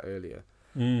to talk about earlier,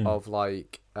 of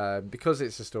like, because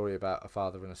it's a story about a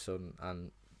father and a son, and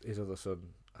his other son,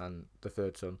 and the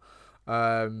third son.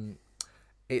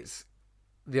 It's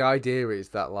the idea is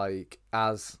that, like,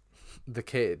 as the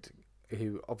kid,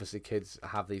 who obviously kids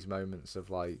have these moments of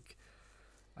like,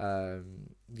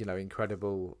 you know,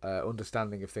 incredible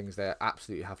understanding of things they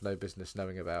absolutely have no business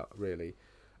knowing about, really.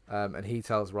 And he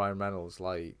tells Ryan Reynolds,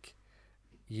 like,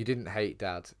 you didn't hate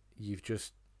Dad,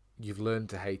 you've learned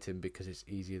to hate him because it's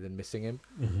easier than missing him.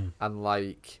 And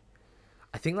like,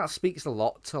 I think that speaks a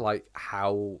lot to like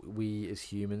how we as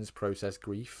humans process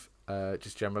grief,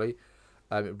 just generally.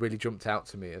 It really jumped out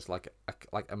to me as like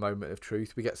a moment of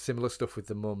truth. We get similar stuff with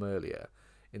the mum earlier,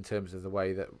 in terms of the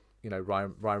way that, you know,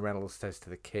 Ryan Reynolds says to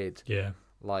the kid,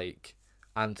 like,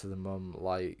 and to the mum,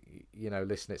 like, you know,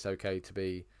 listen, it's okay to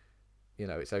be, you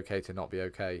know, it's okay to not be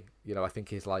okay. You know, I think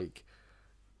he's like,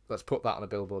 let's put that on a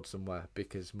billboard somewhere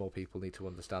because more people need to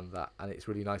understand that, and it's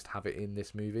really nice to have it in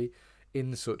this movie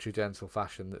in such a gentle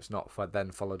fashion that's not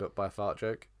then followed up by a fart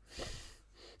joke.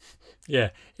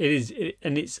 Yeah, it is,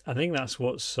 and it's. I think that's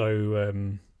what's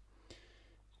so.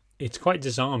 It's quite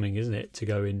disarming, isn't it, to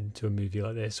go into a movie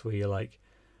like this where you're like,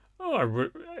 oh, I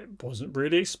wasn't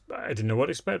really. I didn't know what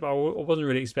to expect, but I wasn't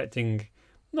really expecting.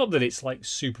 Not that it's like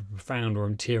super profound or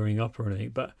I'm tearing up or anything,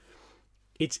 but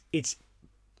it's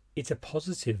a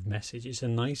positive message. It's a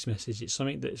nice message. It's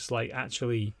something that's like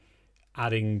actually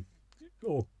adding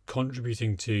or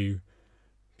contributing to,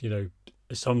 you know,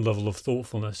 some level of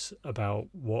thoughtfulness about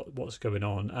what's going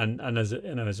on. And as a,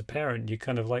 you know, as a parent, you're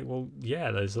kind of like, well,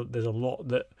 yeah, there's a lot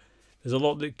that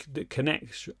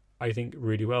connects, I think,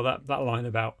 really well. That line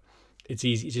about it's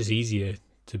just easier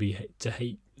to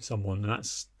hate someone, and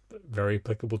that's very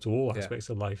applicable to all aspects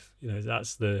of life. You know,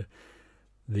 that's the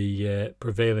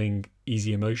prevailing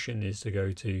easy emotion is to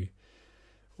go to,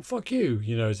 well, fuck you,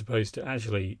 you know, as opposed to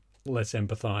actually let's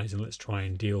empathize and let's try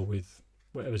and deal with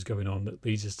whatever's going on that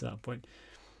leads us to that point.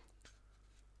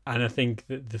 And I think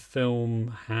that the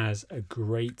film has a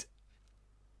great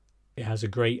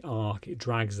arc. It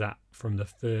drags that from the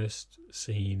first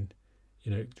scene,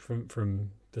 you know,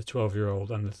 from the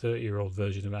 12-year-old and the 30-year-old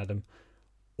version of Adam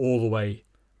all the way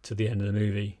to the end of the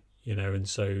movie, you know. And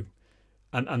so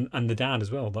and the dad as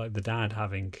well, like the dad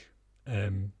having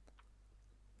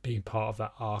being part of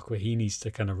that arc where he needs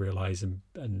to kind of realize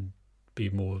and be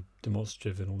more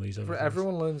demonstrative and all these other things.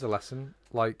 Everyone learns a lesson,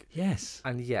 like, yes,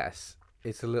 and yes,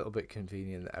 it's a little bit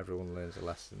convenient that everyone learns a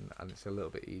lesson, and it's a little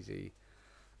bit easy,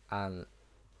 but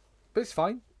it's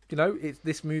fine, you know.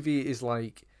 This movie is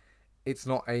like, it's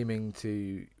not aiming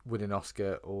to win an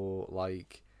Oscar or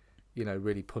like, you know,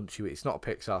 really punch you. It's not a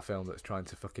Pixar film that's trying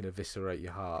to fucking eviscerate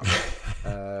your heart,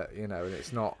 you know, and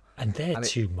it's not. And they're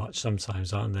too much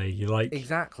sometimes, aren't they? You like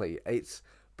exactly.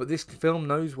 But this film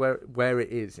knows where it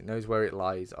is. It knows where it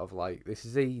lies. Of like, this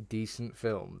is a decent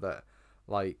film that,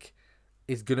 like,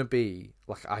 is gonna be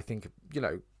like, I think, you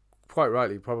know, quite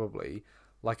rightly probably,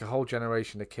 like a whole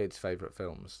generation of kids' favorite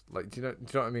films. Like, do you know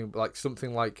what I mean? Like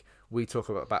something like we talk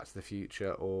about Back to the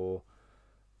Future, or,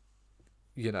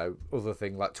 you know, other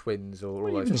thing like Twins, or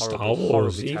all those Star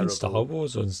Wars, even Star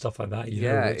Wars and stuff like that.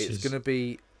 It's going to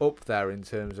be up there in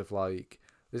terms of like,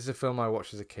 this is a film I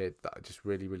watched as a kid that I just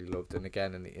really, really loved, and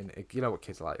again, and you know what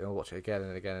kids are like, they'll watch it again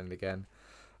and again and again.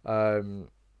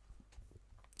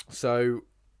 So,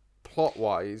 plot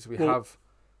wise, we also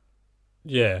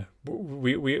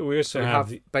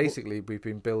have basically we've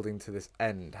been building to this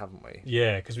end, haven't we?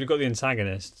 Yeah, because we've got the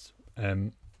antagonists.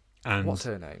 And what's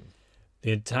her name?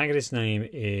 The antagonist's name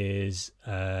is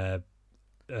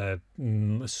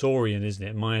Saurian, isn't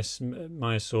it?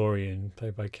 Maya Saurian,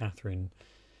 played by Catherine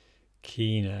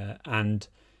Keener. And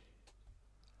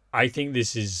I think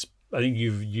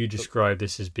you described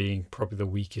this as being probably the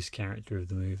weakest character of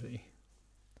the movie.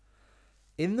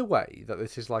 In the way that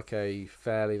this is like a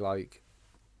fairly like,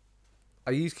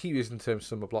 I keep using the term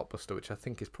summer blockbuster, which I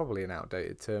think is probably an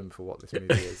outdated term for what this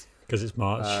movie is. Because it's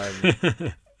March.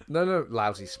 No,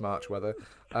 lousy March weather.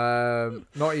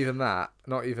 Not even that.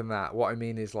 What I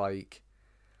mean is, like,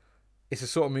 it's a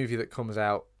sort of movie that comes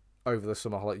out over the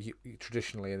summer holiday.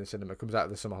 Traditionally in the cinema, comes out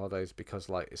of the summer holidays because,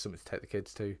 like, it's something to take the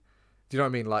kids to. Do you know what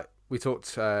I mean? Like, we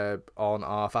talked on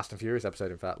our Fast and Furious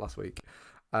episode, in fact, last week,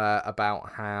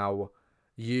 about how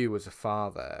you as a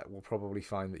father will probably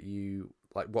find that you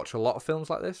like watch a lot of films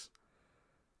like this.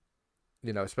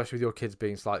 You know, especially with your kids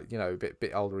being slightly, a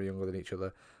bit older or younger than each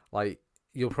other. Like,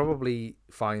 you'll probably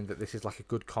find that this is like a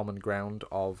good common ground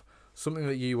of something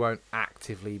that you won't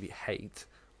actively hate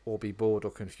or be bored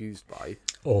or confused by.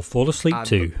 Or fall asleep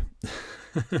too.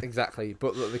 Exactly.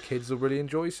 But that the kids will really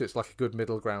enjoy. So it's like a good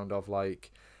middle ground of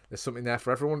like, there's something there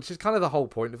for everyone, which is kind of the whole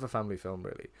point of a family film,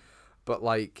 really. But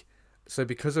like, so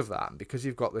because of that, and because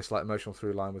you've got this like emotional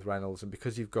through line with Reynolds, and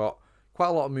because you've got quite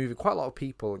a lot of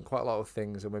people and quite a lot of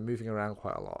things, and we're moving around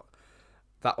quite a lot,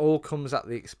 that all comes at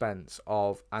the expense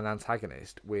of an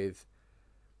antagonist with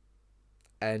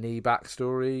any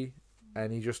backstory,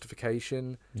 any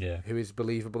justification, who is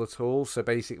believable at all. So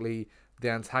basically, the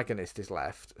antagonist is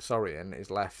left, Sorian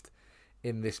is left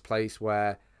in this place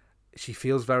where she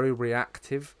feels very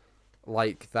reactive,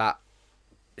 like that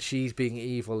she's being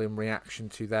evil in reaction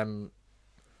to them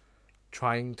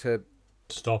trying to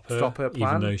stop her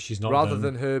plan, even though she's not, rather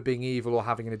than her being evil or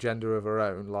having an agenda of her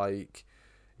own, like,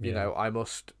 you know, I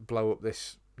must blow up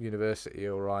this university,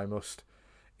 or I must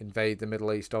invade the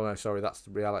Middle East. Oh no, sorry, that's the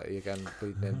reality again,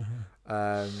 bleeding in.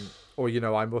 Or, you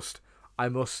know, I must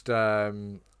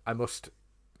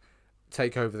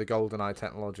take over the GoldenEye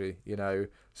technology, you know,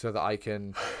 so that I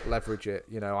can leverage it.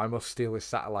 You know, I must steal this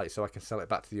satellite so I can sell it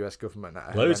back to the US government.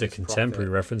 At loads of contemporary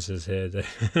references here.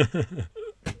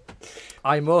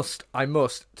 I must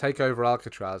take over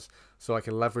Alcatraz so I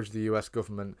can leverage the US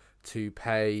government to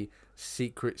pay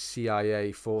secret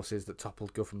CIA forces that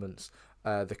toppled governments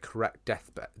the correct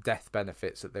death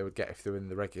benefits that they would get if they were in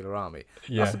the regular army.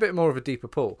 Yeah. That's a bit more of a deeper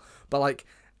pull. But like,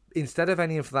 instead of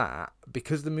any of that,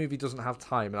 because the movie doesn't have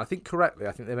time, and I think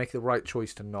they make the right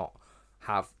choice to not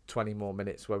have 20 more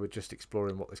minutes where we're just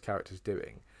exploring what this character's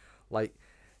doing. Like,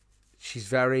 she's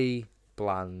very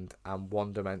bland and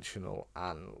one-dimensional,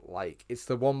 and like, it's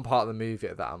the one part of the movie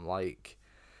that I'm like,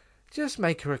 just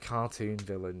make her a cartoon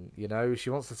villain, you know? She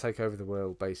wants to take over the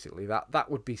world, basically. That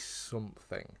would be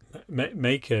something.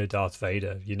 Make her Darth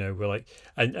Vader, you know? We're like,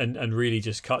 and really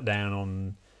just cut down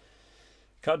on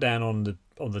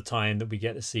the time that we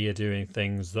get to see her doing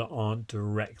things that aren't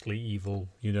directly evil,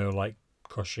 you know, like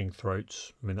crushing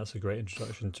throats. I mean, that's a great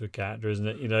introduction to a character, isn't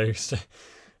it? You know, so,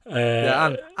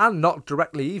 yeah, and not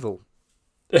directly evil.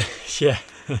 Yeah.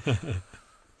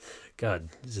 God,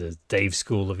 this is Dave's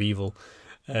school of evil.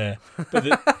 But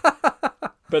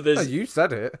there's oh, you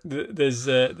said it. There's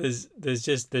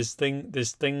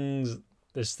things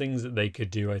that they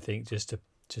could do, I think, just to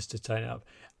tighten up.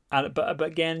 And but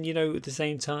again, you know, at the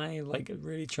same time, like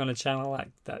really trying to channel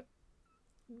that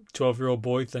 12-year-old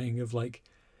boy thing of like,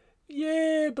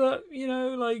 yeah, but you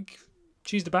know, like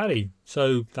she's the baddie,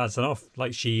 so that's enough.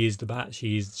 Like she is the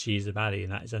she's the baddie,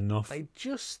 and that is enough. I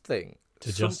just think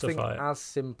to something justify it. As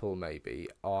simple, maybe,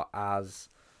 or as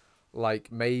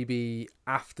like maybe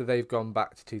after they've gone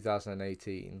back to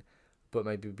 2018, but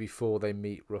maybe before they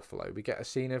meet Ruffalo, we get a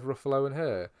scene of Ruffalo and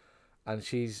her, and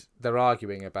they're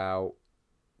arguing about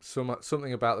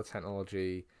something about the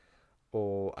technology,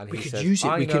 and we he could says, use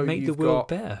it. We could make the world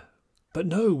better, but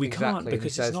no, we can't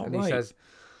because it's not right. He says,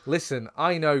 "Listen,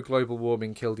 I know global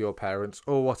warming killed your parents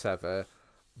or whatever,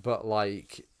 but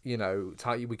like, you know,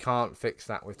 we can't fix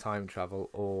that with time travel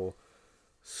or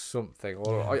something.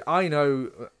 Or yeah. I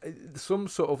know some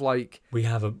sort of like we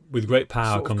have with great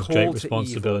power comes great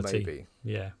responsibility. Evil,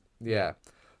 maybe. Yeah,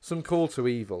 some call to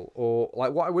evil, or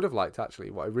like what I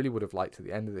really would have liked at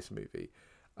the end of this movie."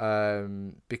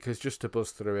 Because just to buzz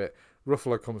through it,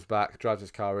 Ruffalo comes back, drives his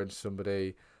car into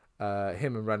somebody.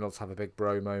 Him and Reynolds have a big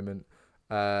bro moment.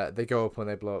 They go up and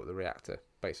they blow up the reactor,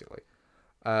 basically.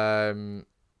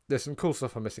 There's some cool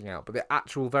stuff I'm missing out, but the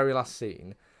actual very last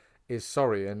scene is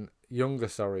Sorian, younger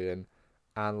Sorian,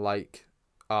 and like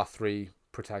our three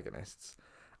protagonists.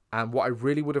 And what I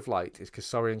really would have liked is because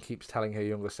Sorian keeps telling her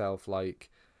younger self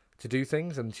like to do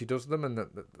things, and she does them, and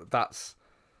that's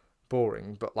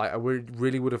boring, but like I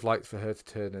really would have liked for her to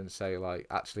turn and say like,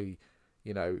 actually,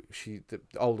 you know, the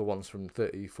older ones from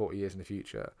 30-40 years in the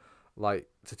future, like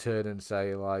to turn and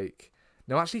say like,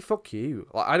 no, actually fuck you,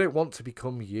 like I don't want to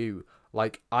become you,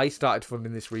 like I started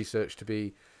funding this research to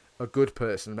be a good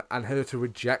person, and her to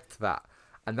reject that,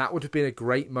 and that would have been a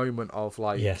great moment of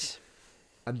like, yes,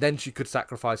 and then she could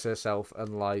sacrifice herself,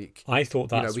 and like I thought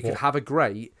that's, you know, we could have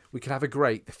a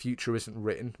great the future isn't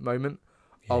written moment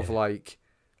of like.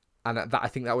 And that I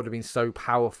think that would have been so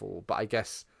powerful, but I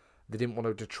guess they didn't want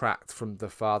to detract from the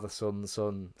father, son,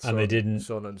 and they didn't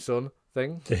son and son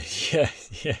thing.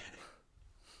 Yeah.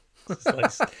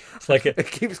 It's like a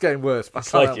It keeps getting worse. But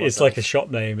it's like a shop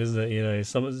name, isn't it? You know,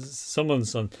 someone's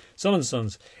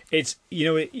son's. It's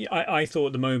I thought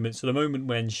at the moment. So the moment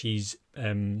when she's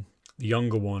the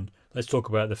younger one. Let's talk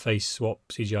about the face swap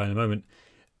CGI in a moment.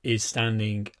 Is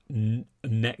standing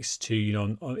next to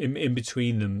in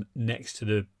between them next to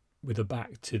the with her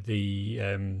back to the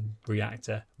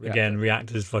reactor. Again,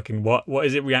 reactor's fucking what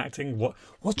is it reacting?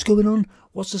 What's going on?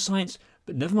 What's the science?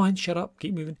 But never mind, shut up,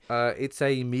 keep moving. It's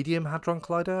a medium hadron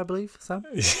collider, I believe, Sam.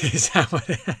 Is that what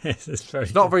it is?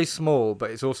 It's not very small, but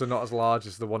it's also not as large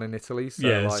as the one in Italy. So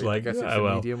yeah, it's I guess it's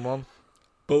a medium one.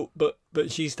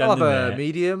 But she's standing there. I'll have a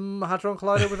medium hadron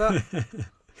collider with that.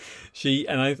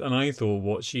 I thought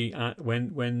what she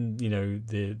when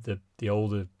the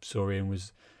older Saurian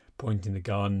was pointing the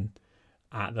gun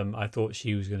at them, I thought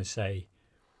she was going to say,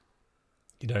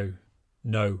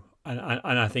 no. And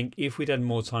I think if we'd had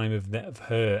more time of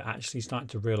her actually starting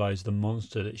to realise the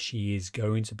monster that she is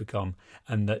going to become,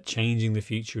 and that changing the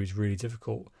future is really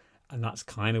difficult, and that's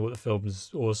kind of what the film is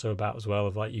also about as well.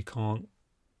 Of like you can't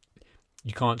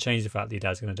change the fact that your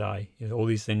dad's going to die. All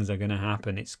these things are going to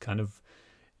happen. It's kind of,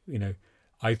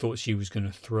 I thought she was going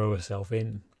to throw herself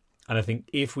in. And I think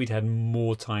if we'd had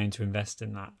more time to invest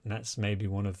in that, and that's maybe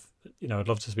one of, I'd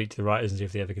love to speak to the writers and see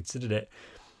if they ever considered it.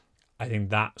 I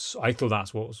thought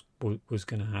that's what was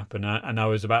going to happen. And I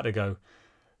was about to go,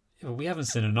 we haven't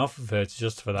seen enough of her to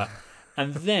justify that.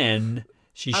 And then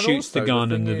she shoots the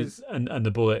gun and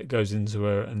the bullet goes into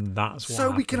her, and that's what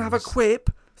happens. We can have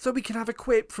a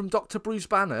quip from Dr. Bruce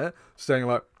Banner saying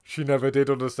like, she never did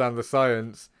understand the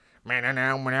science.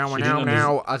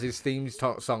 As his theme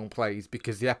song plays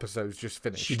because the episode's just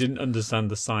finished. She didn't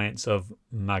understand the science of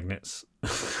magnets.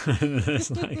 It's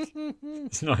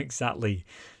not exactly.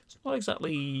 I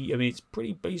mean, it's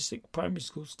pretty basic primary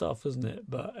school stuff, isn't it?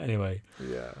 But anyway,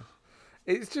 yeah,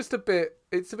 it's just a bit.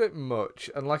 It's a bit much,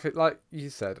 and like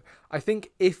you said, I think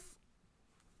if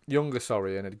younger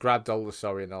Saurian had grabbed older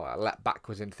Saurian and leapt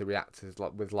backwards into the reactors,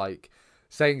 with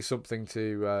saying something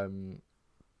to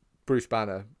Bruce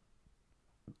Banner.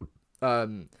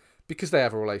 Because they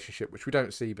have a relationship, which we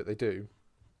don't see, but they do.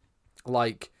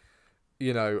 I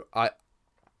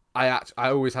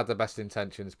always had the best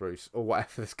intentions, Bruce, or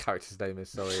whatever this character's name is.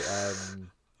 Sorry,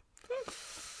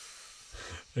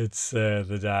 it's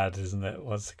the dad, isn't it?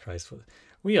 What's the Christ?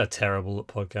 We are terrible at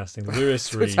podcasting.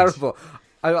 Lewis Reed. Terrible.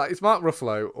 It's Mark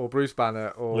Ruffalo or Bruce Banner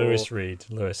or Lewis Reed.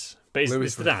 Lewis, but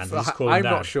it's the dad. I'm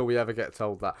not sure we ever get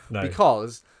told that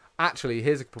because. Actually,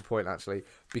 here's a point.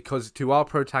 Because to our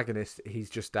protagonist,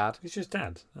 he's just dad. He's just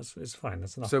dad. It's fine.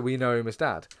 That's enough. So we know him as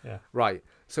dad. Yeah. Right.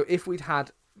 So if we'd had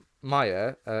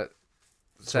Maya,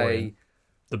 say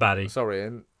the baddie,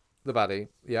 Saurian, the baddie,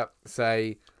 yep,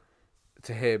 say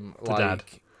to him to dad.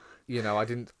 I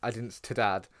didn't to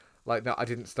dad. Like, no, I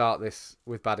didn't start this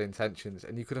with bad intentions,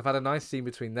 and you could have had a nice scene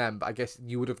between them. But I guess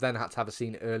you would have then had to have a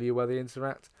scene earlier where they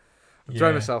interact. I'm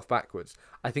throwing myself backwards.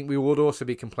 I think we would also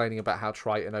be complaining about how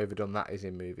trite and overdone that is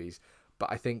in movies.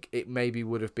 But I think it maybe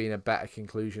would have been a better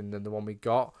conclusion than the one we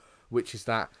got, which is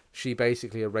that she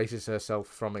basically erases herself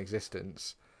from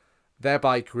existence,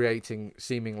 thereby creating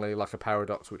seemingly like a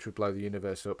paradox which would blow the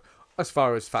universe up. As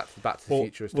far as Back to the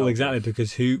Future is exactly,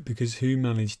 because who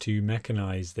managed to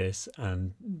mechanize this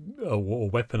and or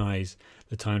weaponize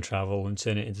the time travel and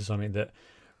turn it into something that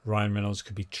Ryan Reynolds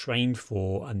could be trained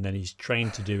for, and then he's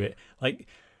trained to do it. Like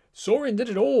Saurian did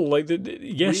it all. Like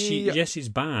yes, he's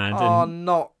bad. Are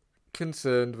not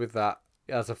concerned with that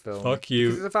as a film. Fuck you.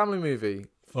 Because it's a family movie.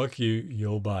 Fuck you.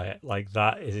 You'll buy it. Like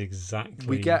that is exactly.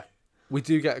 We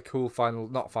do get a cool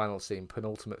final scene,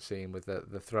 penultimate scene with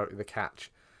the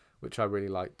catch, which I really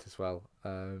liked as well.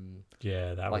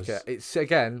 Yeah, that was. It's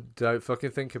again, don't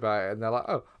fucking think about it, and they're like,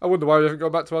 oh, I wonder why we haven't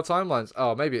gone back to our timelines.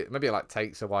 Oh, maybe it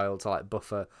takes a while to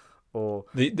buffer, or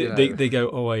they go,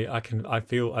 oh wait, I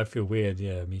feel weird.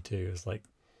 Yeah, me too. It's like,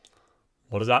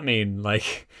 what does that mean?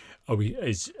 Like,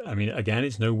 again,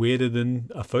 it's no weirder than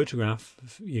a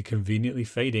photograph. You're conveniently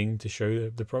fading to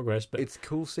show the progress, but it's a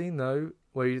cool scene though,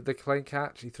 where they playing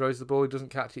catch. He throws the ball, he doesn't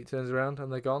catch it, he turns around,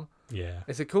 and they're gone. Yeah,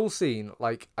 it's a cool scene.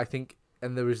 Like, I think.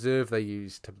 And the reserve they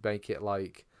use to make it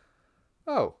like,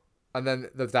 oh, and then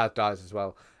the dad dies as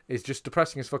well. Is just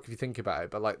depressing as fuck if you think about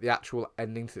it. But like the actual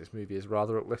ending to this movie is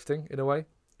rather uplifting in a way.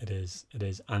 It is,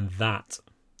 and that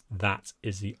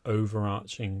is the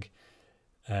overarching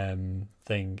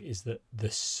thing. Is that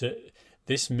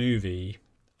this movie,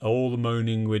 all the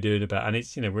moaning we're doing about, and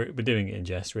it's we're doing it in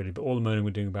jest really, but all the moaning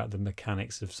we're doing about the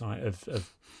mechanics of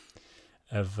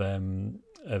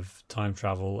time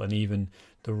travel and even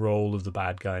the role of the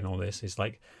bad guy and all this is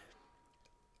like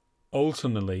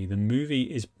ultimately the movie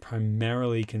is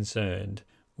primarily concerned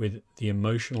with the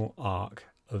emotional arc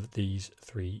of these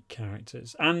three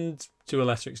characters, and to a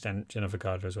lesser extent Jennifer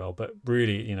Garner as well. But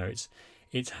really,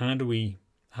 it's how do we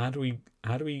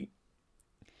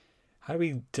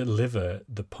deliver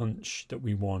the punch that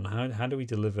we want? How do we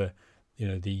deliver,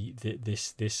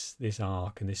 this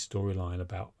arc and this storyline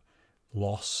about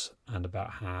loss, and about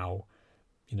how,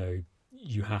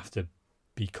 you have to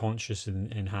be conscious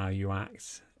in how you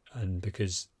act, and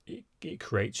because it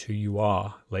creates who you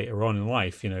are later on in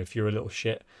life. If you're a little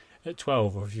shit at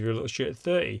 12, or if you're a little shit at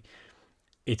 30,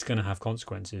 it's going to have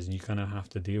consequences, and you're going to have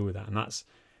to deal with that. And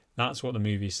that's what the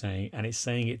movie's saying, and it's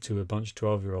saying it to a bunch of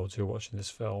 12-year-olds who are watching this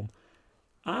film,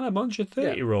 and a bunch of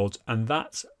 30-year-olds, and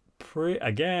that's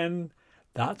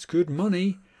that's good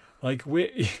money. Like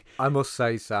I must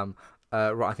say, Sam,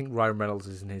 I think Ryan Reynolds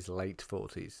is in his late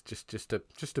 40s.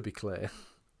 Just to be clear.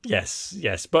 Yes,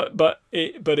 but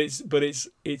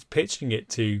it's pitching it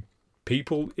to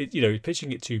people.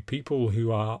 Pitching it to people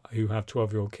who have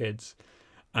 12-year-old kids,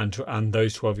 and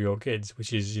those 12-year-old kids,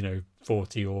 which is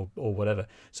 40 or whatever.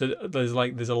 So there's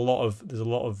a lot of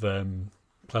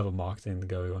clever marketing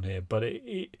going on here, but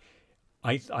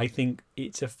I think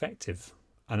it's effective,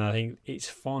 and I think it's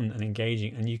fun and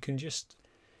engaging, and you can just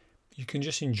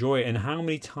enjoy it. And how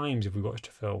many times have we watched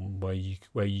a film where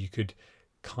you could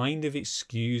kind of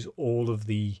excuse all of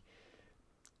the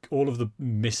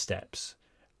missteps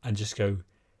and just go,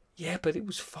 yeah, but it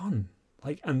was fun.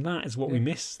 And that is what we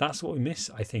miss. That's what we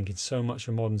miss, I think, in so much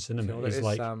of modern cinema. It's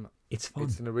fun. It's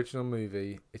an original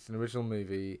movie. It's an original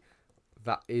movie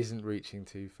that isn't reaching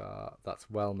too far. That's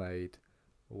well made,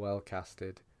 well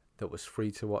casted. That was free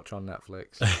to watch on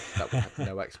Netflix. That we had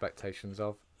no expectations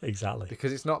of. Exactly.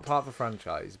 Because it's not part of a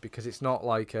franchise. Because it's not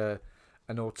like an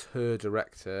auteur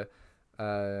director.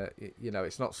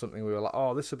 It's not something we were like,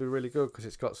 oh, this will be really good because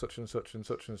it's got such and such and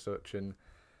such and such, and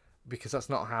because that's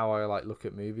not how I look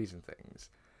at movies and things.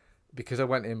 Because I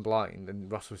went in blind,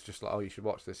 and Ross was just like, oh, you should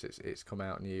watch this. It's come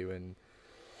out new, and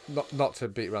not to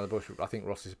beat around the bush, but I think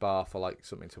Ross's bar for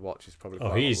something to watch is probably.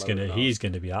 Oh, he's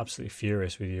gonna be absolutely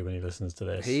furious with you when he listens to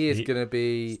this. He is gonna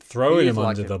be throwing him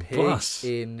under the bus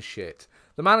in shit.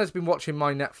 The man has been watching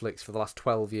my Netflix for the last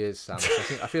 12 years, Sam. So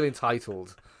I feel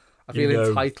entitled.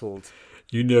 Entitled.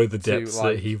 You know the depths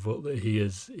that he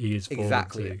is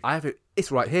exactly. To. I have it.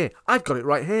 It's right here. I've got it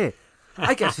right here.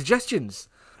 I get suggestions.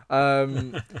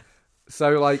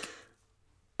 So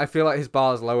I feel like his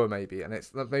bar's lower maybe, and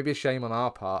it's maybe a shame on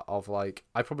our part of I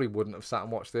probably wouldn't have sat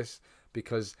and watched this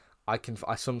because I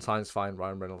sometimes find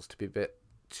Ryan Reynolds to be a bit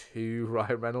too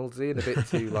Ryan Reynoldsy and a bit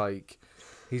too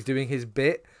he's doing his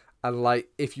bit. And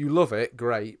if you love it,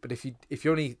 great. But if you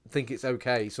only think it's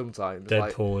okay, sometimes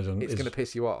Deadpool it's going to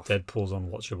piss you off. Deadpool's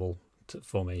unwatchable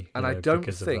for me, and I don't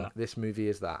think this movie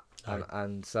is that. No.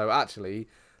 And so actually,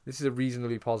 this is a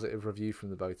reasonably positive review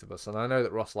from the both of us. And I know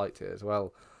that Ross liked it as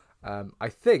well. I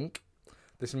think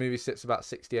this movie sits about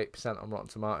 68% on Rotten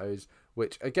Tomatoes,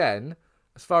 which again,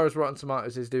 as far as Rotten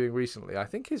Tomatoes is doing recently, I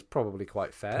think is probably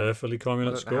quite fair. Perfectly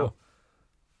communist score.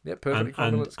 Yeah, perfectly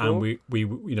competent score. And we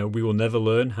will never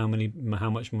learn how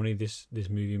much money this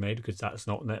movie made, because that's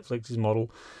not Netflix's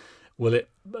model. Will it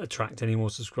attract any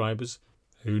more subscribers?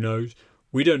 Who knows?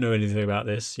 We don't know anything about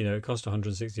this. It cost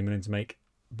 160 million to make,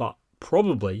 but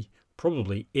probably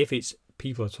if it's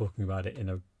people are talking about it in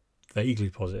a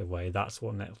vaguely positive way, that's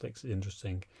what Netflix is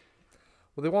interesting.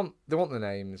 Well, they want the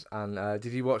names, and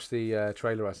did you watch the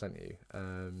trailer I sent you?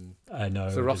 No.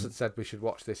 So Ross had said we should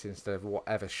watch this instead of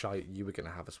whatever shite you were going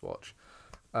to have us watch.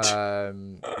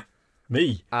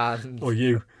 Me? Or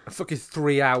you? Fucking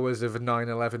 3 hours of a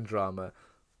 9/11 drama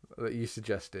that you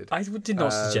suggested. I did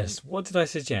not suggest. What did I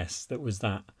suggest that was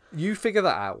that? You figure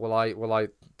that out while I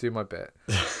do my bit.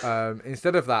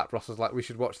 Instead of that, Ross was like, we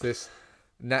should watch this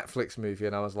Netflix movie,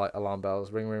 and I was like, alarm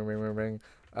bells, ring, ring, ring, ring, ring.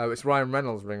 It's Ryan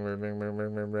Reynolds, ring, ring, ring, ring,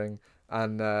 ring, ring, ring,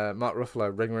 and Mark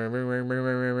Ruffalo, ring, ring, ring, ring, ring,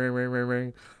 ring, ring, ring, ring, ring,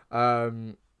 ring.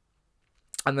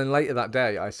 And then later that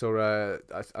day, I saw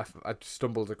I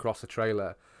stumbled across a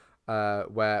trailer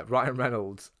where Ryan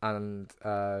Reynolds and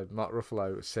Mark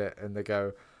Ruffalo sit and they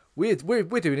go, we're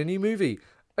doing a new movie.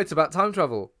 It's about time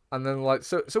travel. And then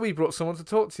so we brought someone to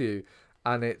talk to you,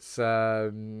 and it's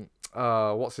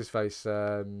what's his face?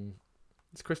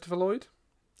 It's Christopher Lloyd.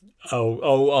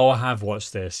 Oh! I have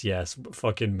watched this. Yes,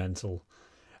 fucking mental.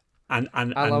 And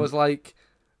I was like,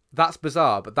 that's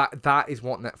bizarre, but that is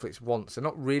what Netflix wants. They're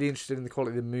not really interested in the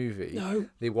quality of the movie. No,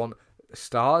 they want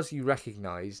stars you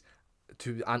recognise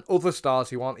and other stars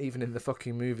who aren't even in the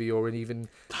fucking movie or in even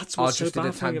are just in a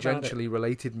tangentially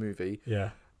related movie. Yeah,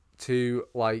 to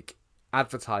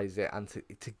advertise it and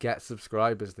to get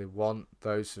subscribers. They want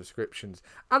those subscriptions,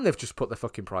 and they've just put their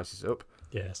fucking prices up.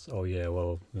 Yes. Oh yeah.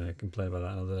 Well, yeah, complain about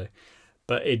that another day.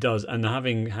 But it does, and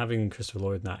having Christopher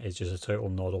Lloyd in that is just a total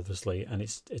nod, obviously, and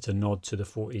it's a nod to the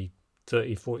 40,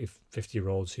 30, 40,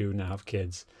 50-year-olds who now have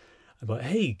kids. But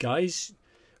hey, guys,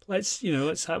 let's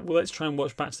try and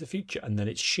watch Back to the Future, and then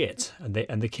it's shit, and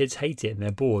the kids hate it and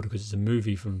they're bored because it's a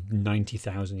movie from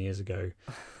 90,000 years ago.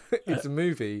 It's a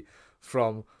movie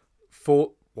from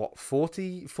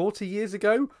 40 years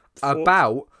ago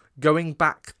about going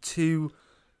back to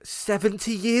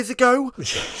 70 years ago.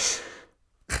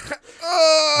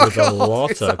 With a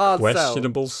lot of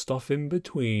questionable stuff in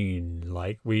between.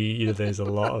 Like there's a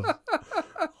lot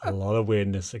of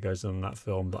weirdness that goes on in that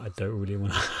film, but I don't really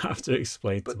want to have to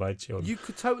explain to my children. You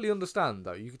could totally understand,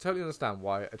 though. You could totally understand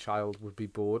why a child would be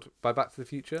bored by Back to the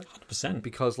Future. 100%.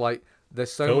 Because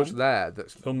there's so much there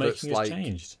that's filmmaking has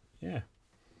changed. Yeah,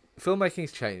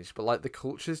 filmmaking's changed, but the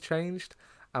culture's changed.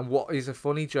 And what is a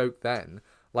funny joke then?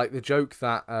 The joke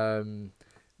that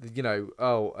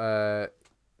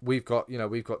we've got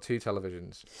two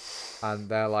televisions, and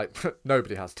they're like,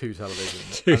 nobody has two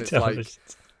televisions. Two and it's televisions.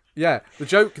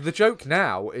 The joke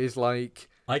now is like,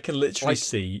 I can literally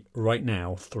see right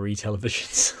now 3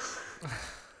 televisions.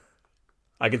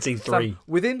 I can see 3 Sam,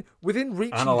 within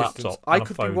reaching and a laptop, distance. and I a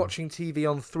could phone. be watching TV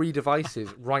on 3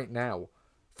 devices right now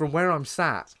from where I'm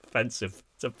sat. Offensive.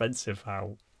 It's offensive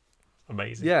how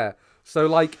amazing. Yeah. So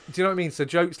do you know what I mean? So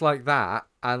jokes like that,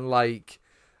 and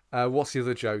what's the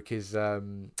other joke is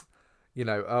Reagan, the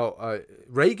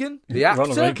actor.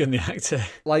 Ronald Reagan, the actor.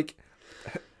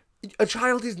 A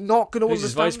child is not going to Who's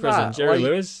understand his vice president? that. Jerry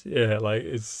Lewis? Yeah,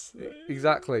 it's...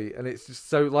 Exactly. And it's just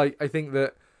so, I think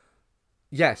that,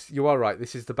 yes, you are right.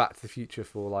 This is the Back to the Future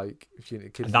for,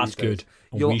 kids. And that's good.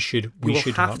 And we should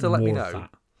have to let me know. Of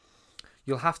that.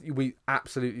 You'll have to, we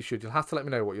absolutely should. You'll have to let me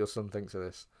know what your son thinks of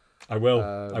this. I will.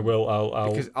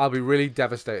 I'll because I'll be really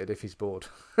devastated if he's bored.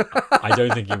 I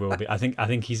don't think he will be. I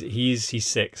think he's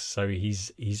 6, so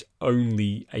he's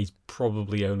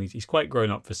quite grown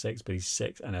up for 6, but he's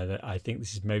 6, and I think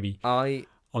this is maybe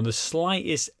on the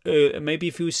slightest. Maybe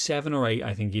if he was 7 or 8,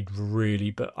 I think he'd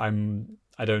really. But I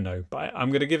don't know. But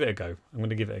I'm gonna give it a go.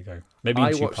 Maybe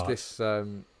in 2 parts.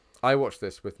 I watched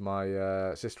this with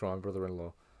my sister and my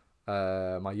brother-in-law.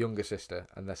 My younger sister,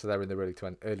 and they're in their early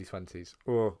 20s.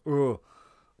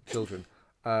 Children,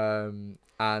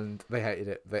 and they hated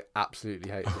it. They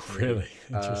absolutely hated this movie. Really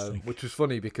interesting. Which was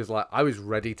funny because I was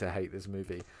ready to hate this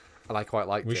movie, and I quite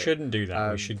liked it. We shouldn't do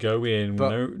that. We should go in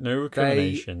no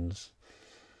recriminations.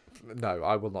 No,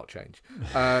 I will not change.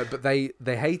 But they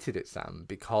hated it, Sam,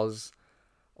 because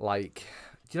when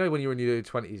you're in your early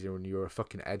 20s and you're a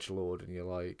fucking edgelord and you're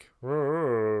like.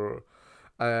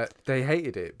 They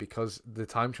hated it because the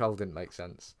time travel didn't make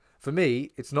sense. For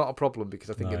me, it's not a problem because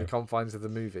I think in the confines of the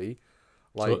movie,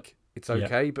 it's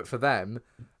okay. Yeah. But for them,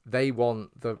 they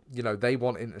want they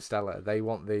want Interstellar. They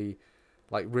want the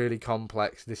really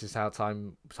complex. This is how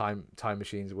time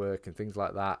machines work and things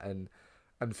like that. And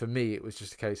for me, it was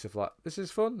just a case of this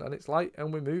is fun and it's light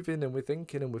and we're moving and we're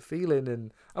thinking and we're feeling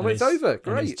and when it's over,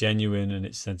 great. And it's genuine and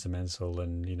it's sentimental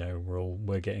and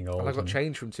we're getting old. And I got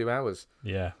changed from 2 hours.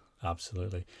 Yeah.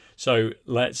 Absolutely. So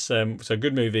let's. So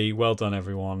good movie. Well done,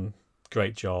 everyone.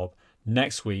 Great job.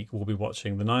 Next week we'll be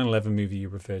watching the 9/11 movie you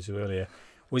referred to earlier.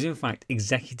 Was in fact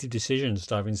Executive Decision,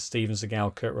 starring Steven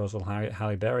Seagal, Kurt Russell,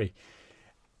 Halle Berry.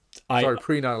 Sorry,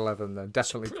 pre 9/11 then.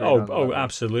 Definitely pre 9/11. Oh,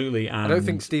 absolutely. And I don't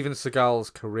think Steven Seagal's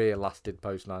career lasted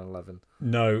post 9/11.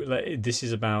 No, this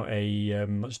is about a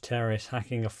terrorist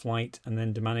hacking a flight and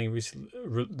then demanding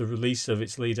the release of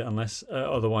its leader unless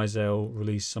otherwise they'll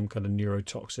release some kind of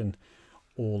neurotoxin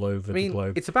all over the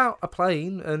globe. It's about a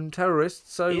plane and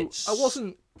terrorists, so I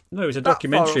wasn't. No, it's a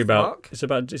documentary about. It's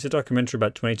a documentary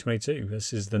about 2022.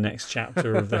 This is the next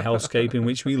chapter of the hellscape in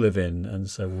which we live in, and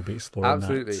so we'll be exploring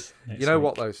absolutely. That. You know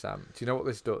what though, Sam? Do you know what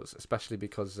this does? Especially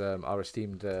because our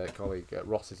esteemed colleague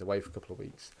Ross is away for a couple of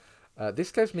weeks. This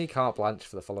gives me carte blanche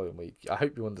for the following week. I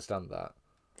hope you understand that.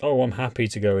 Oh, I'm happy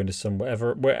to go into some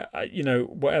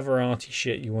whatever arty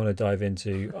shit you want to dive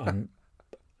into. I'm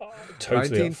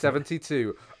totally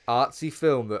 1972 artsy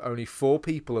film that only 4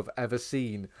 people have ever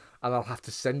seen. And I'll have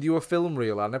to send you a film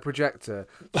reel and a projector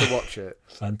to watch it.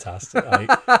 Fantastic!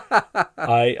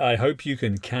 I hope you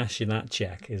can cash in that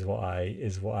check. Is what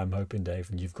I'm hoping,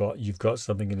 Dave. And you've got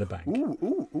something in the bank.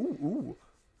 Ooh.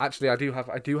 Actually, I do have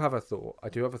a thought. I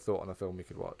do have a thought on a film we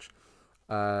could watch.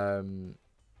 But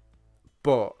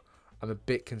I'm a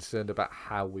bit concerned about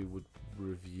how we would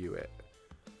review it.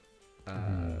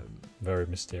 Very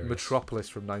mysterious. Metropolis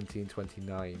from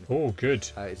 1929. Oh, good.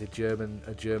 It's a German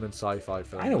sci-fi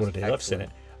film. I know what it is. I've seen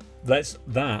Excellent. it. That's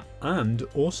that, and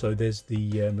also there's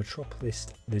the Metropolis.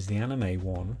 There's the anime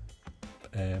one.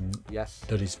 Yes.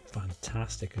 That is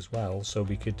fantastic as well. So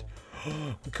we could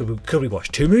we watch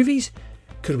 2 movies?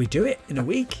 Could we do it in a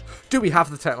week? Do we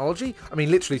have the technology? I mean,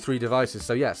 literally 3 devices.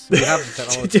 So yes, we have the To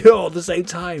technology. do it all at the same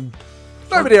time.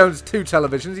 Nobody owns 2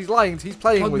 televisions. He's lying. He's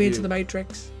playing Plug with me you. into the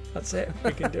Matrix. That's it.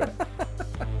 We can do it.